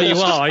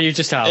 You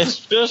just have. It's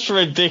just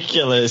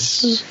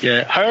ridiculous.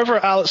 Yeah.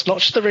 However, Al, it's not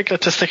just the regular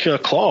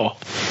testicular claw.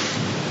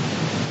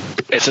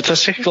 It's a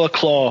testicular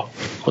claw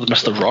with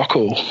Mr.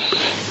 Rocco.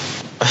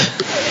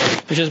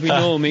 Which, as we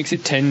know, makes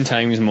it 10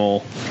 times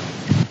more.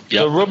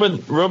 Yep. So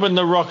rubbing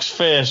the Rock's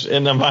face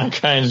in the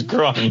Mankind's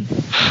groin.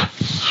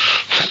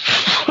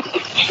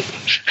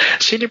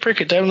 Seeing you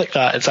break it down like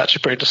that, it's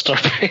actually pretty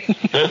disturbing.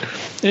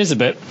 It is a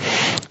bit.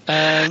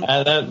 And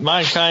then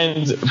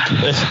Mankind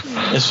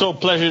is so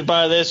pleasured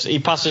by this, he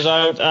passes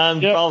out,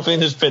 and Val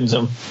Venis pins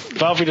him.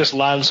 Val Venis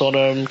lands on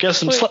him,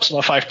 slips on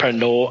a £5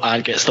 note,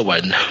 and gets the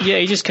win. Yeah,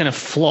 he just kind of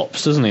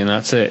flops, doesn't he? And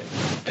that's it.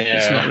 Yeah.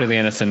 It's not really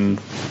anything.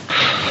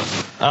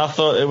 I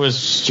thought it was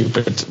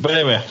stupid, but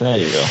anyway, there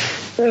you go.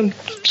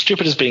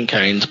 Stupid is being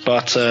kind,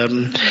 but.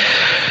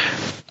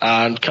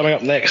 And coming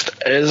up next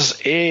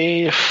is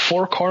a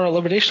 4-corner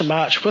elimination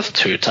match with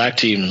 2 tag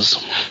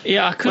teams.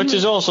 Yeah, which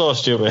is also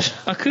stupid.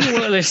 I couldn't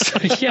work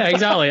this. Yeah,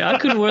 exactly. I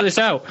couldn't work this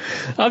out.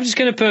 I'm just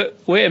going to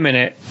put. Wait a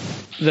minute.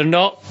 They're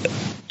not.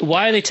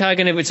 Why are they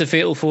tagging if it's a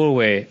fatal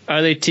 4-way?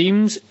 Are they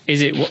teams?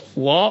 Is it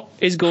what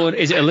is going?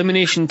 Is it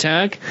elimination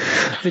tag?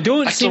 They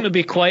don't seem to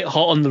be quite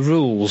hot on the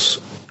rules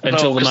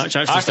until the match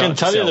actually starts. I can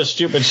tell you the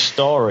stupid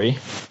story.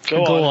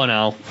 Go on,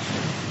 Al.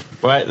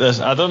 Right,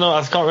 I don't know,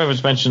 I can't remember if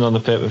it's mentioned on the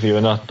pay-per-view or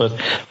not, but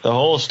the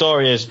whole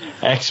story is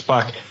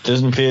X-Pac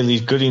doesn't feel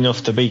he's good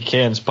enough to beat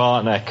Kane's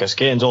partner because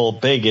Kane's all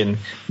big and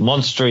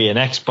monstery and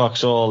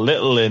X-Pac's all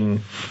little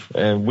and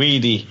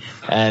weedy,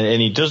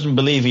 and he doesn't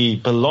believe he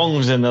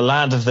belongs in the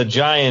land of the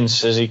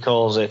giants, as he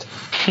calls it.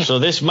 So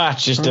this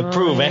match is to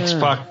prove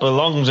X-Pac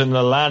belongs in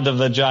the land of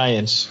the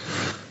giants.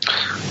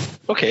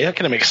 Okay, that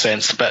kind of makes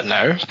sense a bit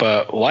now,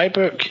 but why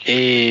book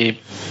a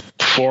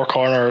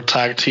 4-corner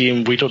tag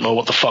team? We don't know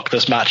what the fuck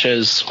this match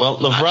is. Well,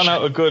 they've run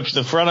out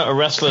of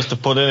wrestlers to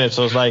put in it,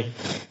 so it's like,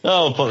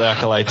 we'll put the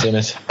Acolytes in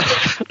it.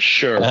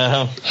 Sure.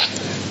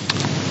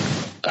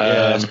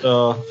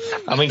 So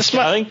I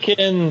think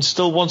Kane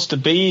still wants to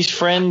be his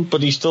friend,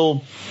 but he's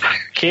still.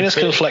 Kane is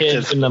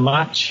conflicted in the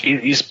match.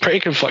 He's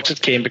pretty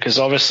conflicted, Kane, because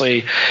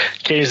obviously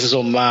Kane is his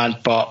own man,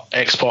 but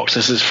X-Pac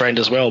is his friend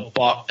as well.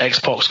 But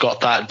X-Pac's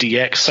got that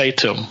DX side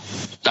to him.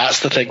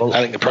 That's the thing. Well,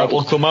 I think the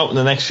problem will come out in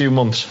the next few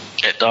months.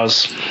 It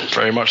does,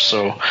 very much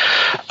so.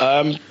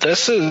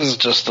 This is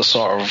just a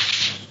sort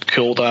of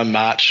cool-down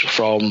match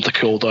from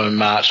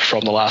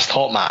the last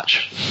hot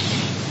match.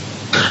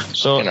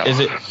 So is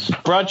it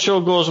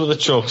Bradshaw goes with a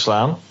choke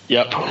slam?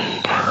 Yep.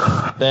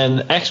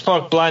 Then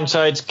X-Pac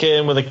blindsides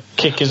Kane with a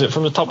kick. Is it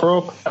from the top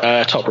rope?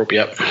 Top rope,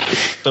 yep.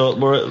 So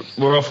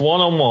we're off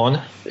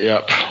 1-on-1.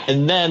 Yep.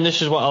 And then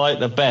this is what I like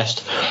the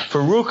best.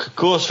 Farouk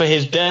goes for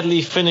his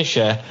deadly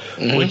finisher,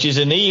 which is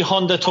an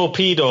E-Honda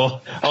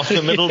torpedo off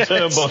the middle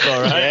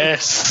turnbuckle, right?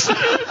 Yes.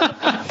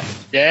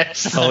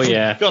 Yes. Oh,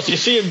 yeah. Because you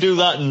see him do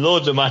that in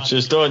loads of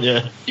matches, don't you?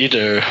 You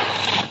do.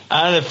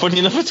 And funny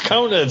enough, it's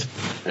counted.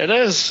 It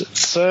is.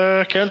 It's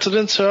counted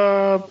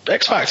into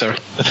X Factor.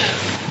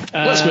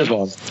 Let's move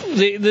on.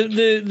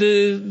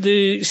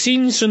 The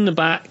scenes from the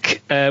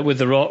back with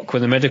The Rock,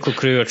 when the medical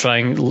crew are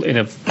trying in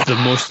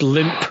the most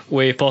limp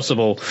way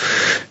possible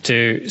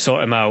to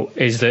sort him out,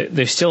 is that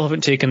they still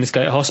haven't taken this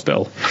guy to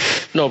hospital.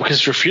 No, because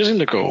he's refusing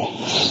to go.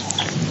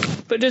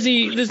 But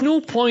there's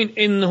no point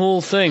in the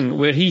whole thing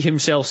where he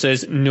himself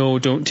says, no,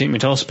 don't take me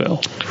to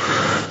hospital.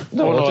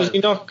 No, does he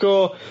not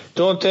go,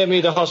 don't take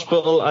me to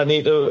hospital, I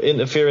need to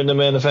interfere in the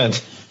main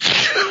event?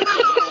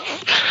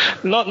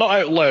 Not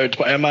out loud,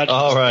 but I imagine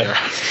it's there.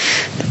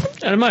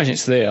 I imagine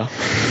it's there.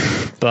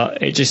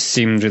 But it just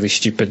seemed really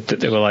stupid that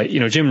they were like,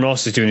 Jim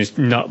Ross is doing his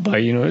nut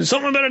by,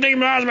 someone better take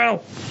him to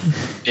hospital.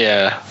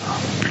 Yeah.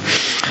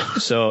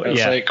 So,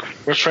 it's like,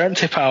 we're trying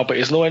to pal, but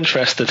he's not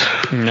interested.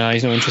 No,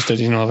 he's not interested.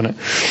 He's not having it.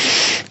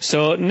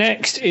 So,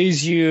 next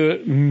is your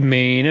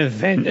main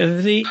event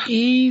of the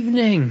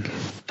evening.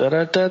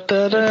 It's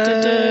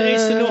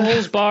the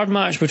no-holds-barred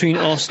match between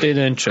Austin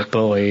and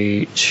Triple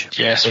H.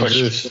 Yes,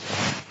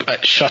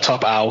 shut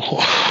up, Al.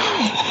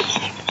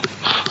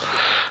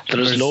 There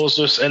is no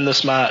Zeus in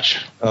this match.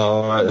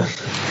 Oh, right.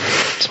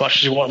 As much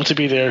as you want him to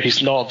be there,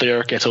 he's not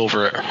there. Get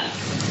over it.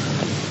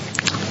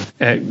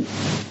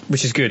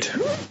 Which is good,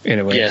 in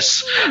a way.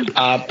 Yes.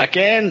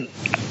 Again,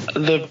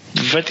 the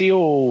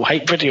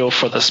hype video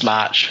for this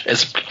match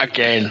is,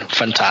 again,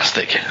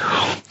 fantastic.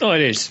 Oh,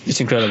 it is. It's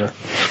incredible.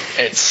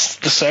 It's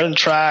the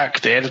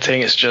soundtrack, the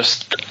editing, it's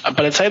just...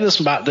 By the time this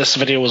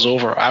video was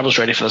over, I was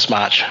ready for this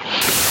match.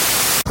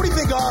 What do you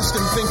think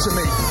Austin thinks of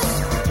me?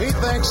 He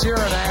thinks you're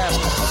an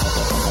ass.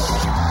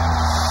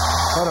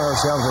 I don't know,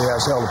 sounds like he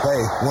has hell to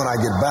pay when I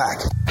get back.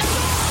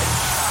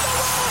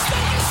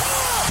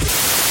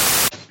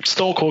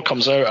 Stone Cold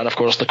comes out, and of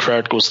course the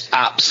crowd goes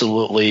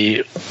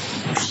absolutely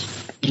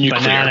nuclear.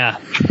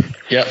 Banana.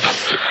 Yep.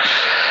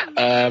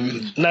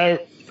 Now,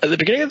 at the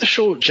beginning of the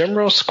show, Jim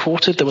Ross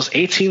quoted there was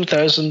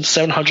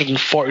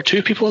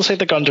 18,742 people inside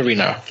the Gund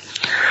Arena.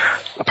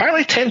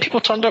 Apparently 10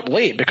 people turned up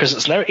late because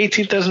it's now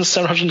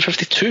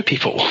 18,752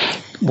 people.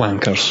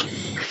 Wankers.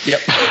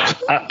 Yep.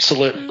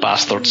 Absolute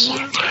bastards.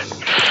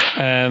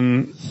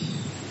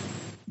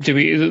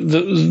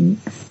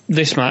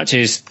 This match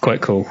is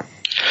quite cool.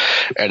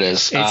 It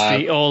is. It's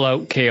the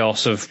all-out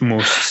chaos of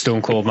most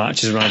Stone Cold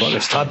matches around about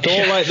this time. I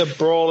don't like the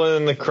brawling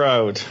in the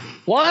crowd.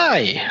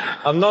 Why?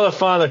 I'm not a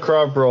fan of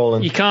crowd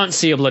brawling. You can't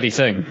see a bloody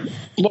thing.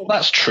 Well,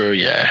 that's true,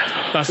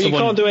 yeah. You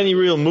can't do any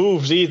real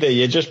moves either.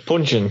 You're just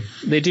punching.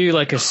 They do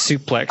like a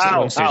suplex at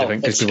one stage, I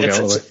think, because people get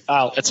out of it.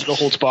 It's a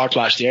no-holds-barred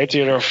match. The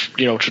idea of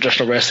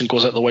traditional wrestling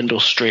goes out the window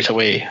straight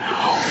away.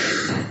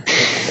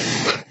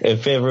 In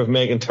favour of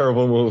making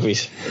terrible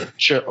movies.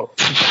 Sure.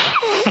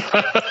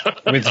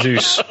 With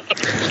Zeus.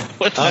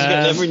 I'm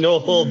getting every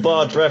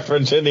no-hold-barred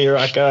reference in here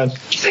I can.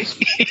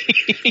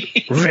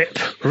 Rip.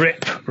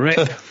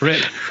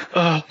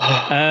 I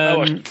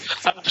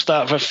watched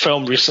that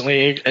film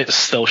recently. It's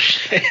still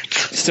shit.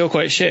 Still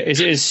quite shit. Is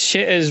it as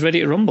shit as Ready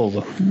to Rumble,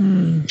 though?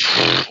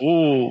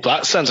 Ooh,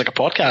 that sounds like a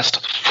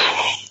podcast.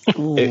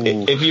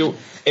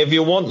 If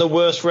you want the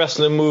worst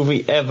wrestling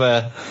movie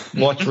ever,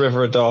 watch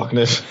River of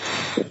Darkness.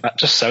 That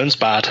just sounds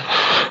bad.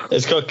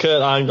 It's got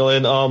Kurt Angle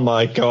in. Oh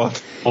my god.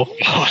 Oh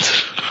god.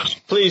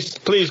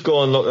 Please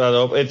go and look that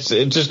up. It's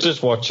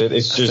just watch it.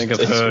 It's just. I think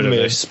I've heard of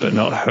this, but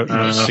not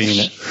seen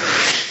it.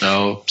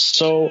 No.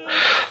 So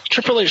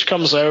Triple H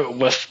comes out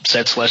with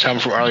said sledgehammer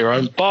from earlier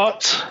on,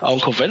 but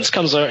Uncle Vince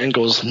comes out and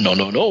goes,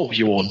 no,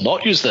 you will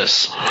not use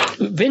this.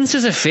 Vince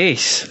is a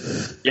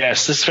face.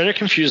 Yes, it's very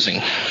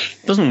confusing.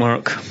 Doesn't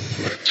work.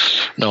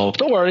 No,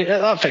 don't worry,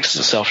 that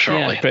fixes itself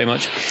shortly. Yeah, pretty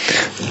much.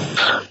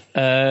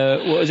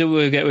 What is it?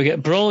 We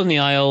get brawl in the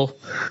aisle.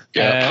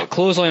 Yep.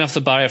 Clothesline off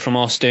the barrier from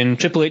Austin.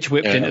 Triple H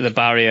whipped into the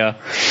barrier,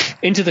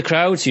 into the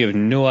crowd, so you have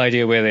no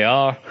idea where they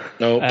are.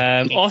 Nope.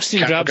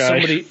 Austin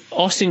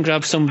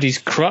grabs somebody's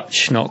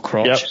crutch, not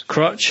crotch. Yep.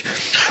 Crutch.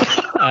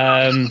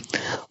 The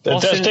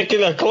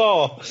testicular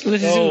claw.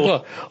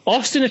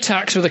 Austin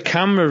attacks with a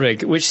camera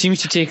rig, which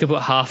seems to take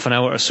about half an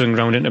hour to swing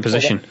round into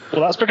position.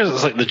 Well, that's because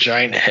it's like the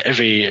giant,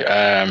 heavy.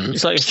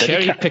 It's like a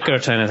cherry picker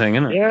kind of thing,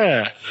 isn't it?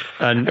 Yeah.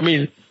 And I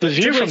mean, the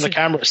view from the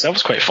camera itself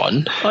is quite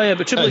fun. Oh yeah,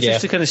 but Triple H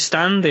used to kind of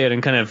stand there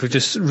and kind of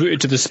just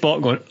rooted to the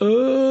spot, going,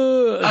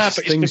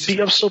 but he's been beat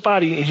up so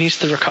bad, he needs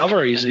to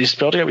recover. He's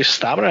building up his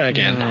stamina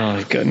again.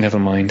 Oh God, never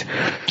mind.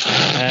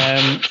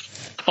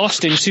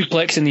 Austin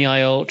suplex in the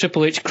aisle,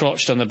 Triple H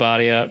crotched on the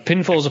barrier.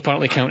 Pinfalls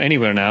apparently count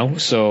anywhere now,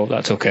 so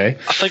that's okay.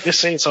 I think they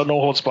say it's a no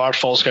holds barred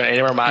falls count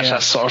anywhere match.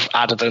 That's sort of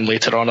added in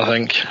later on, I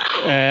think.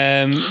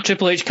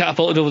 Triple H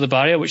catapulted over the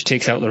barrier, which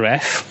takes out the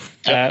ref.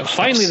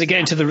 Finally, they get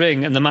into the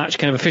ring, and the match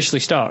kind of officially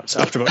starts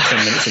after about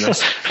 10 minutes of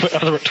this.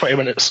 Another 20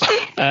 minutes.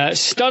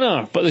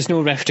 Stunner, but there's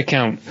no ref to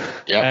count.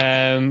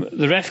 Yep.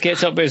 The ref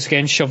gets up, but is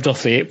again shoved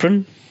off the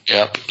apron.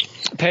 Yep.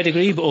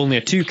 Pedigree, but only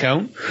a 2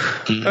 count.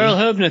 Earl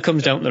Hebner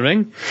comes down the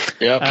ring.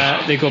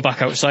 Yep. They go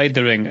back outside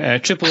the ring.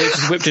 Triple H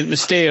is whipped into the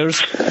stairs.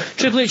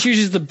 Triple H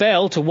uses the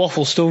bell to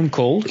waffle Stone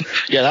Cold.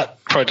 Yeah,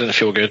 that probably didn't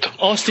feel good.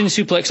 Austin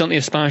suplex onto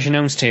the Spanish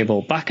announce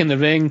table. Back in the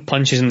ring,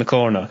 punches in the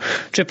corner.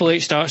 Triple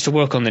H starts to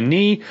work on the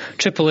knee.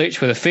 Triple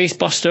H with a face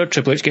buster.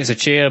 Triple H gets a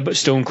chair, but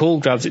Stone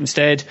Cold grabs it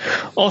instead.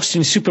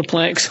 Austin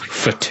superplex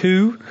for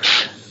 2.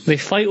 They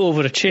fight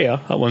over a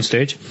chair at one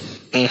stage.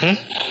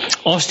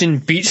 Austin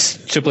beats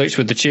Triple H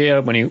with the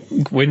chair when he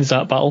wins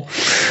that battle.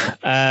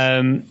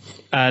 And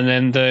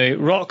then The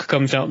Rock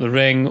comes out the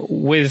ring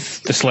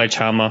with the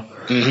sledgehammer.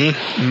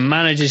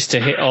 Manages to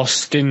hit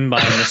Austin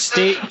by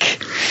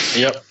mistake.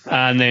 Yep.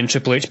 And then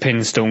Triple H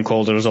pins Stone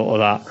Cold as a result of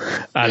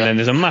that. And then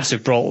there's a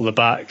massive brawl at the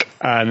back.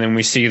 And then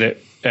we see that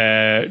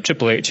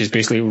Triple H is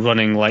basically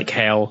running like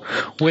hell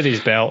with his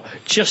belt,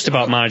 just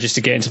about manages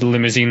to get into the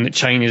limousine that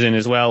Chyna's in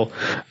as well,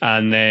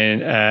 and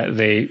then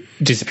they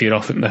disappear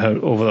off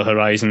over the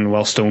horizon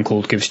while Stone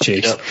Cold gives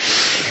chase. Yep.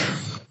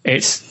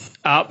 It's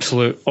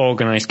absolute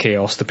organised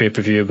chaos, the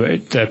pay-per-view,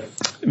 but the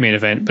main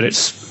event, but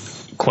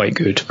it's quite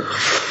good.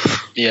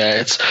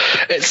 Yeah,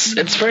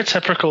 it's very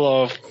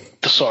typical of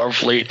the sort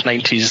of late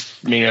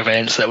 90s main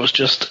events that was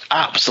just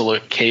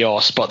absolute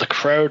chaos, but the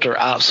crowd are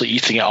absolutely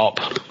eating it up.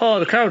 Oh,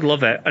 the crowd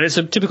love it, and it's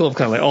a typical of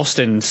kind of like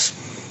Austin's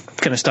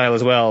kind of style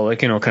as well,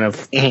 like, you know, kind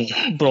of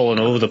brawling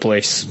over the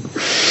place.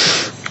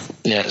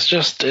 Yeah, it's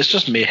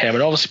just mayhem,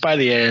 and obviously by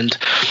the end,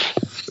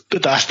 the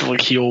dastardly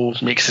heel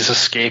makes his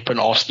escape,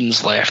 and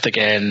Austin's left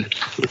again,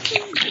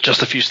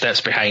 just a few steps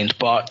behind.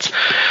 But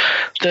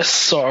this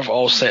sort of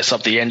all sets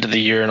up the end of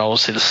the year, and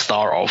obviously the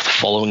start of the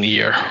following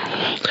year.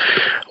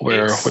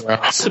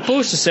 It's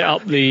supposed to set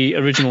up the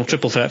original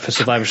triple threat for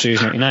Survivor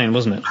Series 99,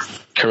 wasn't it?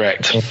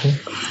 Correct.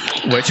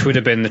 Which would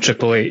have been the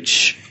Triple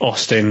H,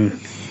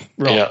 Austin,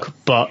 Rock,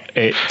 but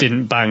it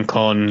didn't bank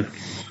on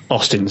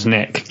Austin's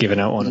neck giving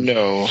out on him.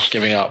 No,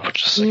 giving up.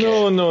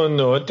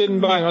 No. It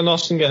didn't bank on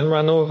Austin getting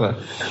ran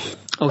over.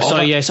 Oh,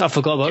 sorry, yes, I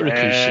forgot about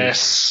Rikishi.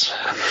 Yes.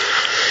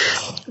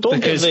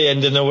 Don't give the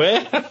ending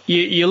away.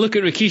 you look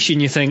at Rikishi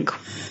and you think,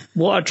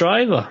 what a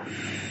driver.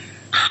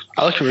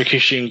 I look at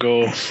Rikishi and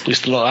go, at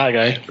least not that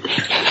guy.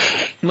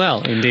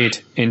 Well, indeed.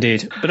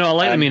 But no, I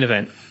like the main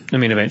event. The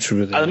main event's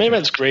really the main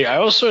event's great. I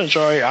also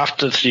enjoy,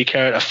 after the 3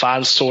 count, a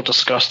fan's so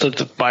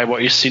disgusted by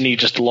what he's seen, he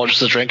just launches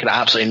the drink and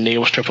absolutely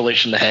nails Triple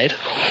H in the head.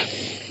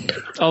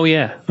 Oh,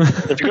 yeah.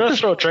 If you're going to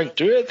throw a drink,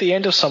 do it at the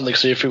end of something,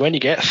 so when you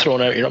get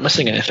thrown out, you're not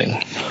missing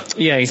anything.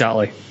 Yeah,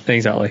 exactly. I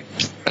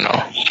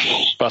know.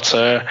 But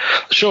the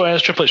show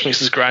ends, Triple H makes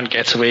his grand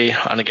getaway,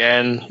 and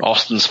again,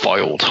 Austin's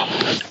foiled.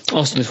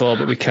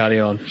 But we carry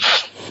on.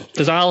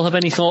 Does Al have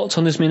any thoughts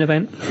on this main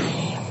event?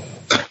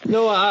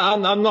 No,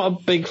 I'm not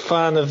a big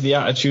fan of the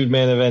Attitude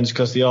main events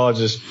because they are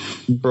just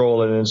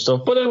brawling and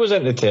stuff, but it was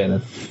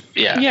entertaining.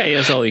 Yeah,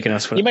 that's all you can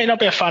ask for. You might not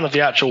be a fan of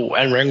the actual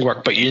in-ring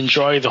work, but you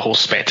enjoy the whole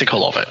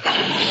spectacle of it.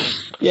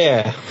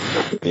 Yeah,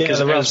 the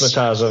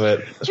razzmatazz of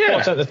it.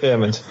 Sports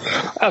entertainment.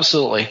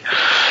 Absolutely.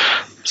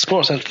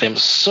 Sports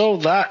entertainment. So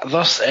that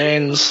thus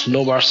ends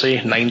No Mercy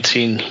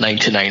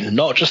 1999.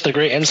 Not just a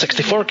great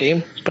N64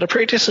 game, but a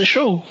pretty decent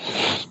show.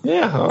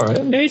 Yeah, all right.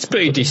 It's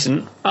pretty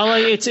decent. I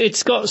like it.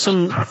 It's got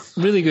some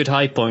really good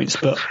high points,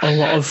 but a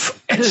lot of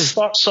it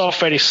starts off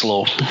very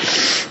slow.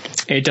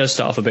 It does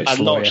start off a bit slow.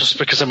 And not just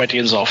because of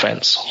Midian's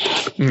offense.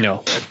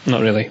 No,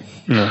 not really.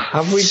 No.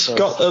 Have we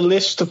got a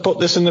list to put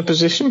this in the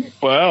position?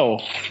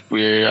 Well,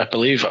 I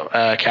believe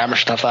Cameron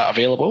should have that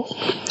available.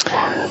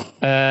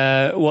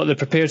 What, the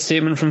prepared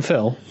statement from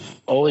Phil?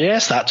 Oh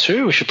yes, that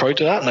too. We should probably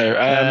do that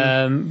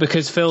now.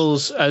 Because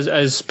Phil's,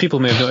 as people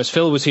may have noticed,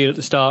 Phil was here at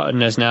the start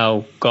and is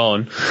now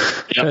gone.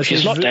 Yep,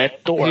 he's not dead.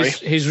 Don't worry.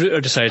 His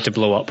router decided to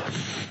blow up.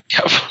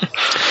 Yep.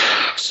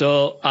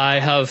 So I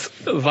have,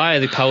 via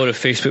the power of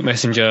Facebook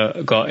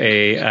Messenger, got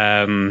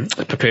a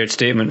prepared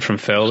statement from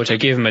Phil, which I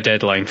gave him a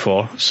deadline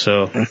for.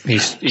 So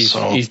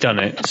he's done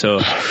it. So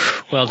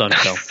well done,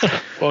 Phil.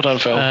 Well done,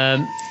 Phil.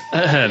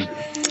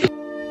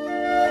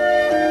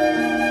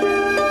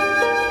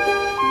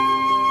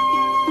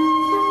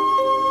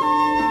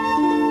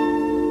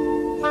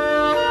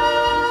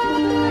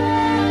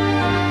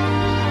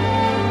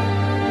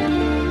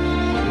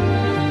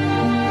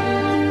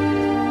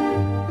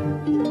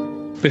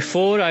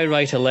 Before I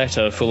write a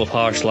letter full of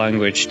harsh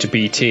language to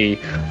BT,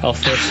 I'll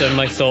first send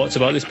my thoughts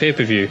about this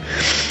pay-per-view.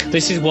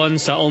 This is one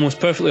sat almost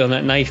perfectly on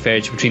that knife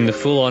edge between the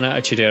full-on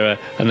Attitude Era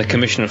and the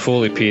Commissioner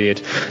Foley period,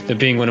 that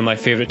being one of my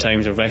favourite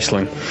times of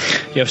wrestling.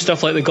 You have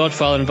stuff like the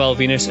Godfather and Val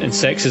Venus and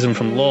sexism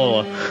from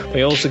Lawler, but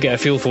you also get a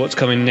feel for what's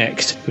coming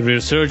next, the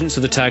resurgence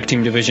of the tag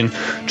team division,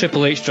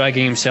 Triple H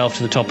dragging himself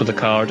to the top of the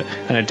card,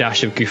 and a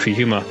dash of goofy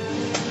humour.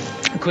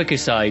 Quick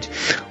aside,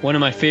 one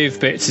of my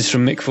favourite bits is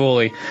from Mick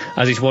Foley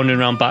as he's wandering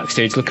around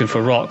backstage looking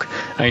for Rock,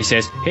 and he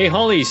says, "Hey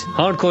Hollies,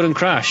 hardcore and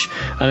crash,"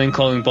 and then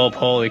calling Bob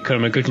Holly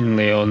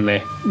curmudgeonly on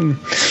there.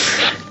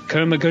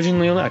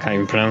 Curmudgeonly on it? I can't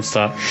even pronounce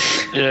that.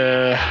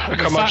 Yeah, a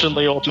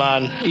curmudgeonly old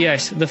man.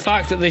 Yes, the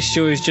fact that this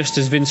show is just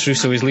as Vince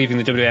Russo is leaving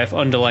the WWF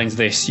underlines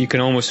this. You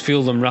can almost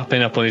feel them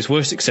wrapping up on his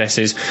worst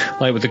successes,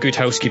 like with the Good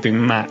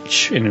Housekeeping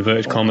Match, in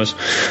inverted commas.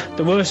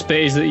 The worst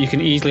bit is that you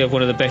can easily have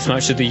one of the best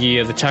matches of the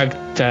year, the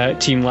tag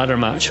team ladder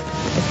match,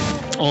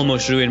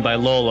 almost ruined by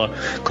Lawler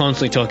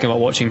constantly talking about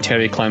watching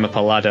Terry climb up a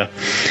ladder.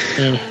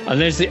 And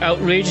there's the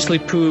outrageously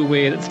poor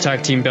way that the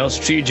tag team belts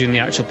are treated during the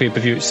actual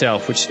pay-per-view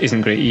itself, which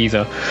isn't great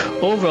either.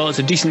 Overall, it's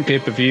a decent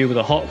pay-per-view with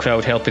a hot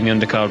crowd helping the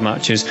undercard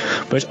matches,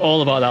 but it's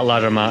all about that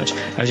ladder match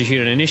as you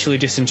hear an initially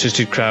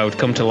disinterested crowd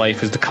come to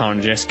life as the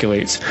carnage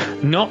escalates.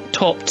 Not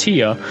top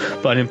tier,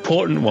 but an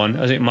important one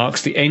as it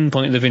marks the end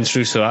point of the Vince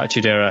Russo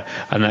Attitude Era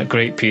and that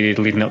great period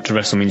leading up to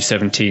WrestleMania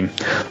 17.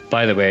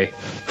 By the way,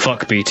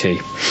 fuck BT.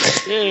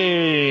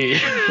 Yay!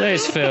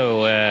 There's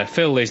Phil,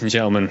 ladies and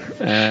gentlemen.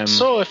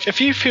 So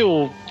if you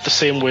feel the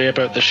same way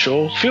about the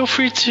show, feel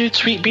free to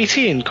tweet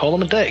BT and call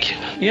him a dick.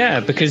 Yeah,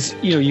 because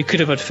you could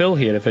have had Phil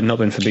here if it had not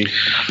been for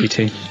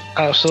BT.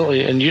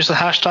 Absolutely, and use the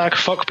hashtag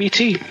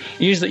 #FuckBT.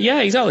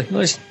 Yeah, exactly.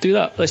 Let's do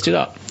that.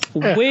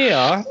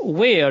 Yeah.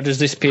 Where does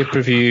this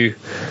pay-per-view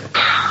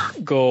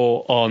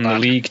go on the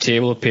league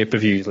table of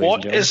pay-per-views?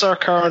 What is our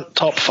current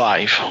top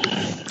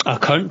 5? Our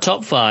current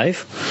top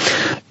 5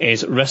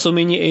 is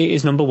WrestleMania 8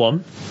 is number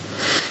 1.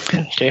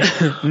 Okay.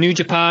 New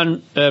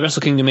Japan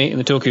Wrestle Kingdom 8 in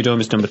the Tokyo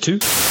Dome is number 2.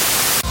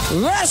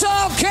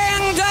 Wrestle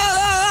Kingdom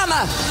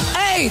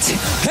 8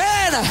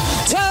 in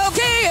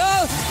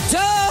Tokyo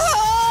Dome.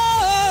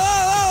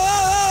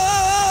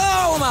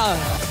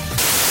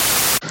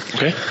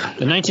 Okay.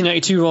 The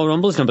 1992 Royal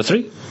Rumble is number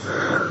 3.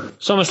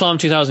 SummerSlam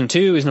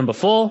 2002 is number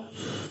 4.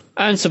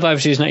 And Survivor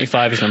Series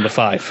 95 is number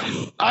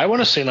 5. I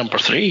want to say number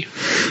 3.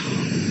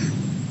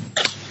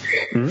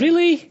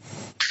 Really?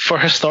 For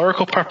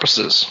historical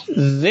purposes.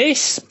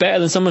 This better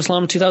than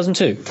SummerSlam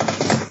 2002?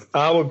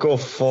 I would go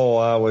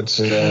 4, I would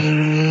say.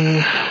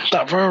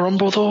 That Royal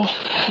Rumble, though?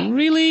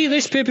 Really?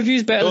 This pay-per-view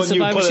is better than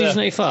Survivor Series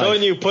 95?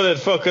 Don't you put it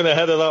fucking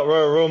ahead of that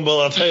Royal Rumble,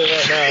 I'll tell you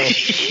that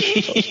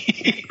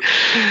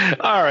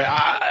now.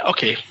 Alright,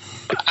 okay.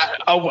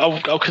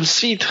 I'll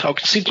concede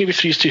maybe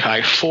 3 is too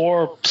high.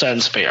 4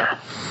 sounds fair.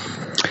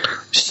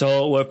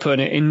 So we're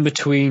putting it in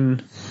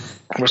between...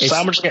 We're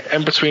sandwiching it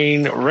in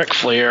between Ric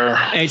Flair.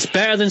 It's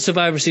better than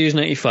Survivor Series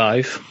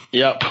 95.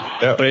 Yep.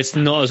 But it's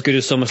not as good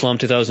as SummerSlam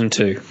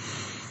 2002.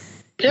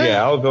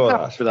 Yeah, I'll go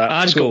with that.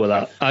 I'd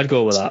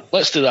go with that.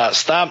 Let's do that.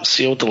 Stamp,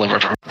 sealed,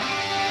 delivered.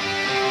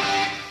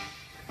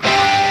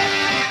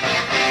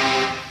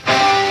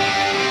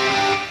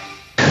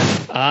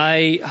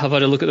 I have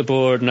had a look at the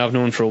board and I've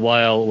known for a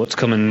while what's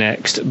coming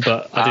next,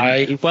 but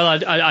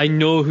I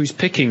know who's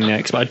picking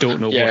next, but I don't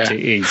know what it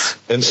is.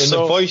 In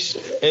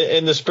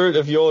the spirit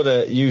of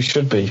Yoda, you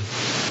should be.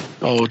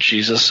 Oh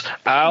Jesus,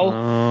 Al!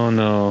 Oh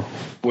no!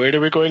 Where are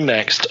we going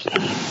next?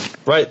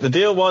 Right, the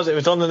deal was if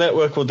it's on the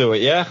network, we'll do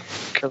it. Yeah.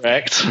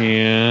 Correct.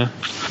 Yeah.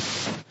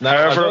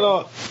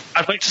 However,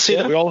 I'd like to say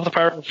that we all have the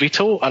power of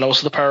veto and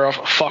also the power of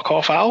fuck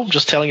off, Al. I'm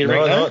just telling you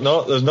right now.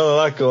 No, there's none of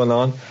that going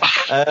on.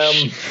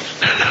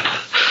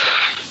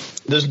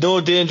 There's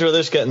no danger of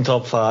this getting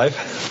top 5.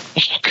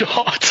 Oh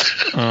God.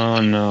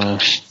 Oh no.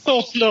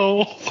 Oh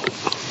no.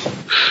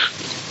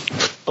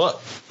 But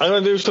I'm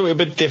going to do something a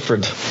bit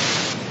different.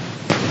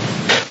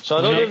 So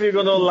I don't know if you're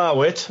going to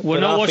allow it. We're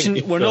not watching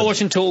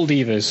Total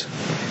Divas.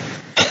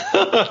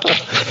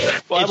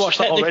 Well, I watched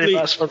that already.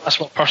 That's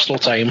my personal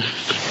time.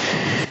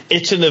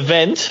 It's an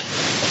event.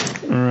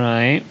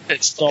 Right.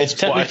 It's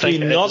technically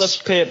not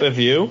a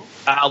pay-per-view.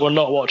 We're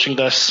not watching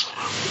this.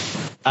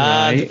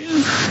 And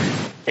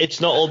it's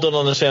not all done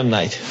on the same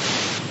night.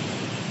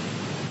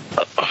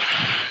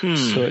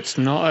 So it's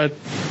not a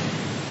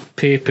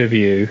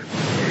pay-per-view.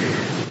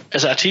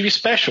 Is it a TV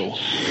special?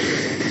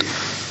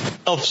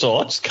 Of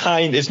sorts,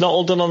 it's not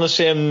all done on the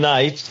same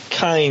night,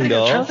 kind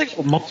of. I'm trying to think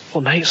of multiple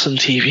nights on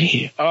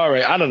TV.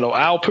 Alright, I don't know.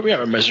 Al, put me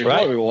out of misery.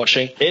 Right. What are we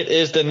watching? It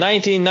is the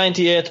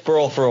 1998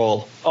 Brawl for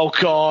All. Oh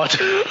God.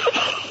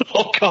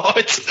 Oh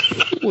God.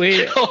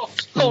 Wait. Oh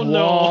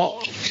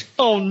no.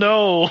 Oh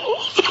no.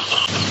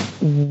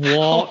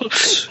 What?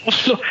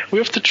 We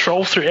have to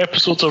troll through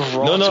episodes of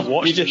Raw to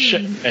watch this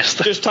shit.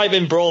 Just type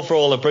in Brawl for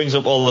All, it brings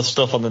up all the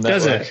stuff on the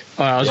network. Does it?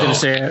 Oh, I was going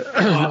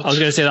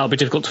to say that'll be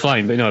difficult to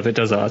find, but no, if it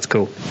does that, that's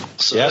cool.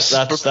 So yes,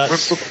 that's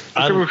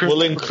and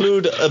we'll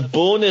include a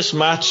bonus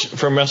match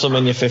from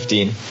WrestleMania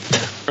 15.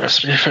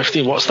 WrestleMania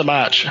 15, what's the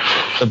match?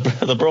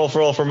 The Brawl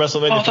for All from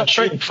WrestleMania 15. Oh, that's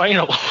right,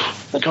 final.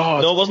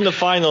 God. No, it wasn't the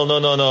final.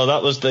 No.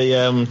 That was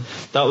that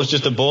was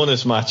just a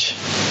bonus match.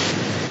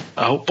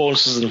 I hope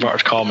bonus is in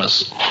inverted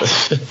commas.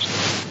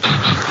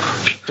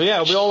 So yeah,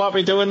 are we all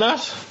happy doing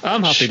that?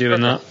 I'm happy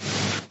doing that.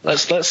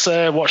 Let's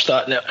watch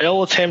that. Now,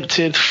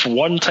 ill-attempted,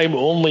 one-time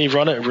only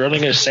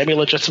running a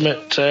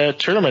semi-legitimate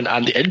tournament,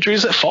 and the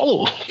injuries that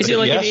follow. Is it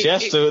like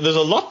yes. There's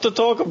a lot to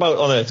talk about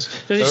on it.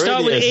 Does it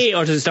start with 8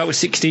 or does it start with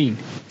 16?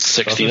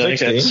 16, I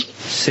think it's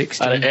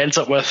 16. And it ends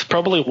up with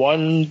probably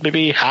one,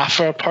 maybe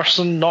half a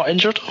person not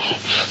injured.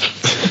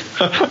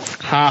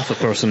 Half a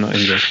person not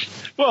injured.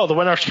 Well, the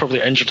winner's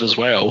probably injured as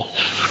well.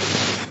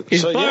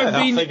 Is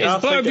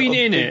Butterbean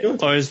in it,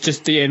 good. Or is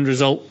just the end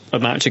result a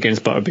match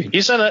against Butterbean?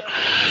 He's in it.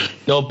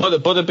 No,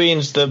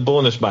 Butterbean's the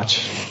bonus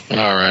match.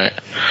 All right.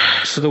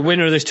 So the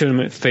winner of this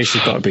tournament faces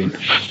Butterbean.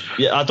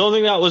 Yeah, I don't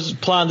think that was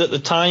planned at the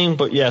time,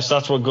 but yes,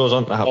 that's what goes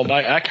on to happen. Oh,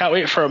 I can't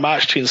wait for a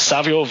match between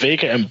Savio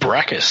Vega and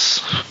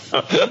Brackus.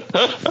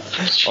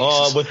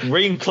 Oh, with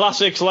ring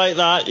classics like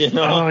that, you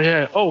know. Oh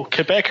yeah. Oh,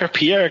 Quebecer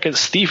Pierre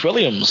against Steve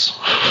Williams.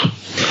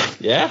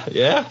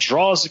 Yeah.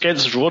 Draws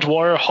against Road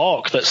Warrior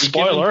Hawk. That's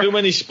spoiler. Too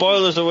many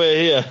spoilers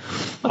away here.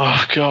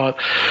 Oh god.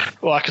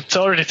 Well, I can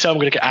already tell I'm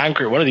going to get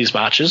angry at one of these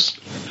matches.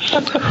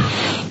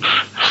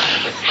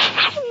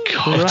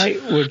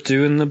 Right, we're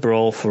doing the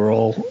Brawl for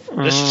All.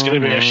 This is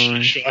going to be a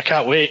show. I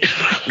can't wait.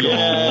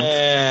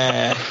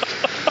 Yeah.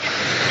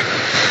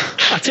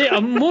 I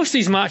tell you, most of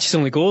these matches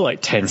only go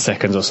like 10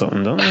 seconds or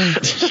something, don't they?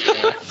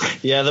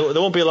 Yeah, there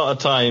won't be a lot of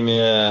time.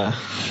 Yeah.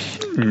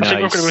 Nice. I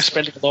think we're going to be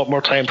spending a lot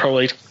more time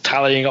probably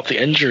tallying up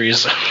the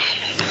injuries.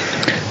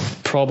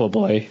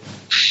 Probably.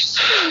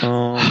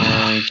 Oh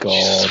my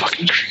god.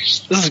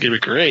 This is going to be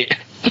great.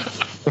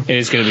 It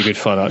is going to be good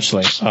fun,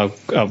 actually. I'm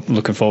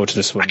looking forward to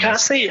this one. I can't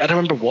say I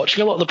remember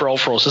watching a lot of the Brawl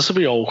for Us. This will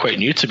be all quite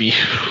new to me.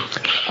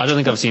 I don't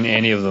think I've seen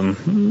any of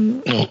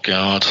them. Oh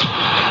god.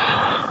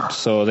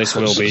 So this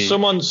will be...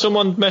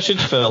 Someone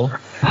message Phil.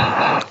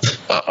 I'm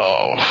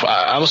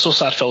so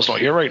sad Phil's not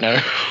here right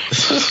now.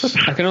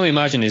 I can only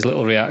imagine his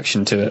little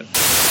reaction to it.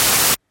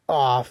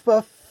 Oh,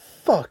 for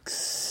fuck's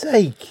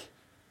sake.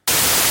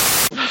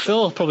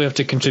 Phil will probably have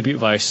to contribute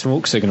via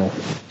smoke signal.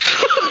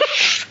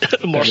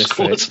 Morse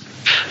code.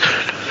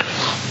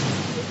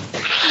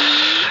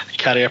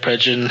 Carrier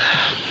pigeon.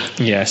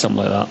 Yeah, something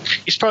like that.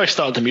 He's probably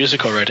started the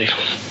music already.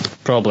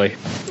 Probably.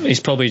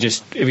 He's probably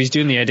just, if he's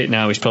doing the edit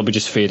now, he's probably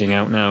just fading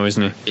out now,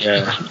 isn't he?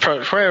 Yeah.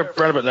 Probably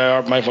right about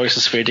now, my voice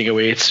is fading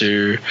away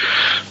to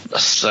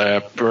this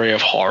array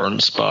of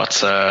horns,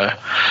 but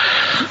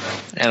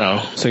you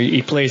know. So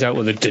he plays out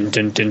with a dun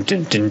dun dun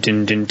dun dun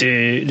dun dun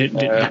dun.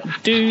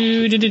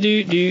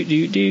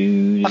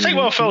 I think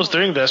while Phil's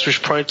doing this, we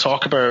should probably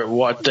talk about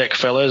what a dick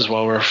Phil is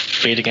while we're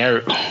fading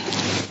out.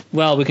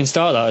 Well, we can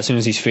start that as soon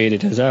as he's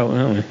faded us out,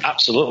 can't we?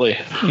 Absolutely.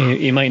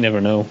 He might never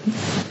know.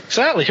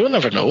 Exactly, he'll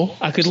never know.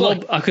 I could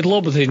lob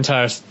the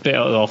entire bit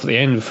off at the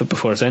end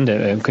before I send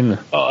it, couldn't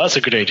I? Oh, that's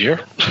a good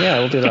idea. Yeah,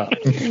 we'll do that.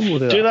 We'll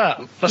do that.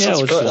 We'll do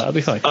that. That'll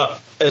be fine.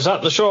 Is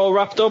that the show all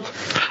wrapped up?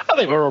 I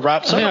think we're all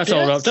wrapped up. I think that's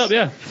all wrapped up,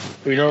 yeah.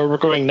 We know where we're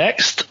going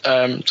next.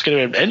 It's going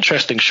to be an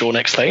interesting show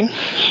next time.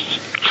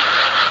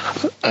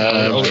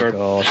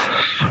 God.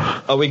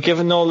 Are we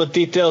giving all the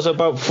details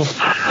about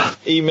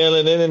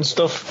emailing in and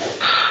stuff?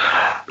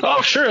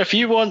 Oh, sure. If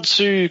you want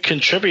to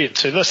contribute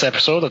to this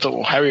episode, I don't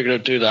know how you're going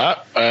to do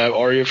that,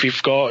 or if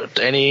you've got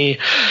any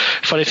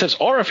funny tips,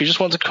 or if you just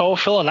want to call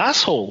Phil an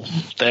asshole,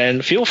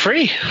 then feel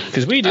free.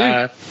 Because we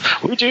do.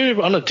 We do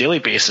on a daily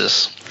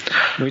basis.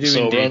 We do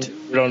indeed.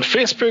 We're on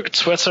Facebook,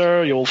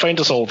 Twitter. You'll find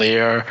us all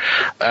there.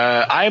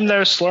 I'm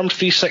now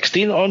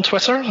Slurm316 on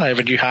Twitter. I have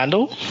a new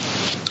handle.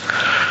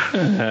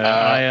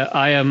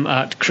 I am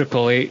at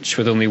Triple H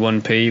with only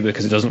one P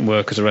because it doesn't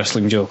work as a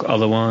wrestling joke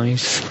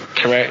otherwise.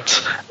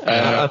 Correct.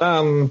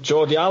 I'm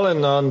Geordie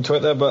Allen on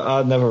Twitter, but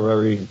I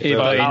never he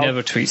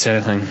never tweets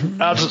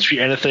anything. I doesn't tweet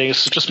anything,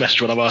 so just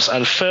message one of us.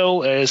 And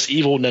Phil is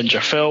Evil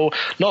Ninja Phil.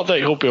 Not that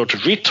he'll be able to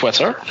read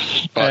Twitter.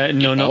 But,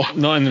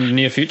 not in the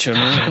near future.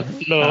 No.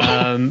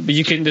 No. But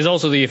you can. There's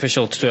also the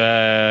official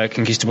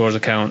Conquistabores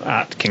account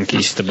at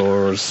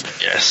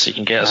Conquistabores. Yes, you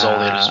can get us all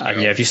there as well.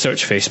 And yeah, if you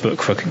search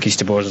Facebook for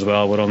Conquistabores as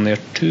well, we're on there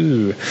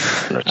too.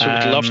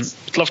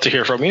 We'd love to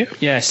hear from you.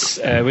 Yes,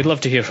 we'd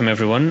love to hear from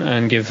everyone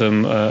and give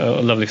them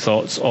lovely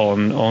thoughts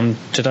on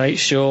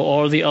tonight's show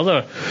or the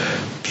other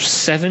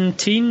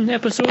 17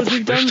 episodes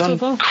we've done so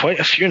far. Quite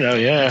a few now,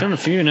 yeah. We've done a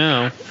few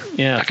now.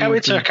 Yeah. I can't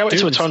wait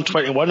till we turn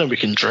 21 and we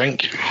can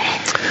drink.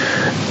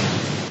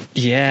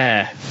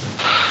 Yeah.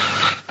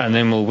 And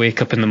then we'll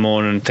wake up in the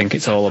morning and think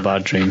it's all a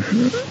bad dream.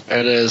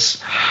 It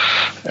is.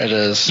 And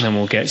then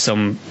we'll get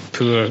some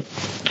poor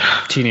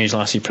teenage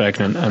lassie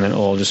pregnant and then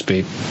it'll all just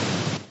be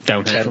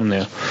downhill from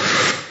there.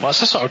 Well,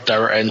 that's a sort of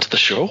dour end to the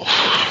show.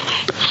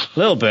 A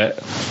little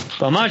bit.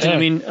 But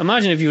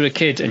imagine if you were a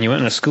kid and you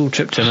went on a school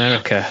trip to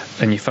America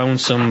and you found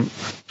some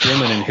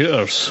woman in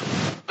Hooters.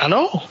 I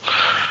know.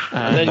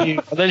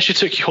 And then she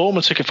took you home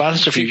and took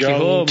advantage of your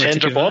young,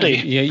 tender body.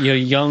 Your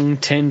young,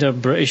 tender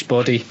British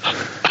body.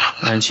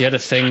 And she had a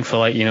thing for,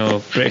 like,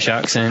 British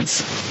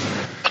accents.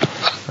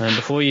 And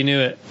before you knew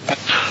it,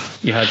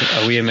 you had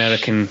a wee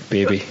American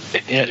baby.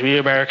 Yeah, wee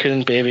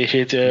American baby.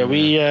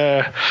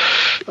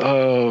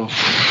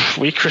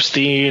 Wee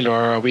Christine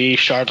or a wee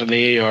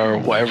Chardonnay or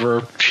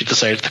whatever she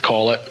decided to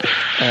call it.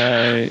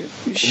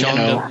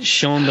 Chandelier.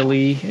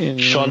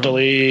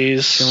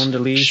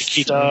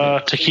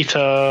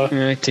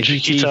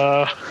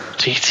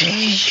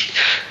 Tahiti.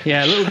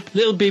 Yeah,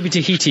 little baby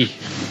Tahiti.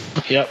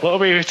 Yeah, little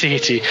baby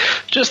Tahiti.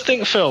 Just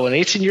think, Phil, in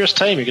 18 years'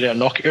 time, you're going to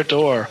knock at your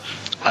door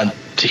and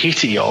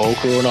Tahiti, all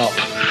grown up,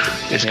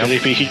 is going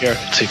to be here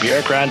to be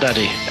our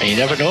granddaddy, and you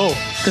never know.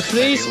 The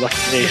phrase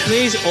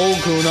 "all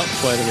grown up,"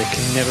 by the way,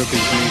 can never be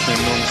used in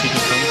a non-sequel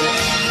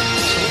context.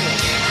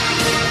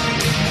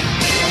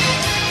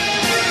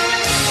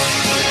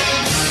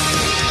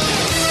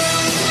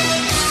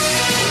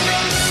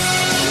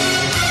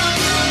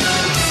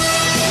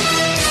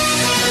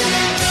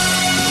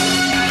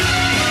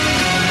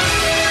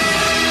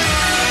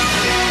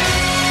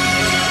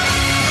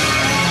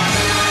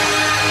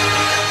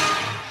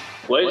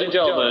 Ladies and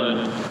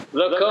gentlemen,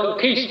 the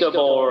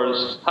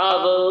Conquistabores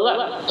have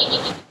left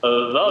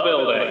the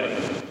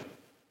building.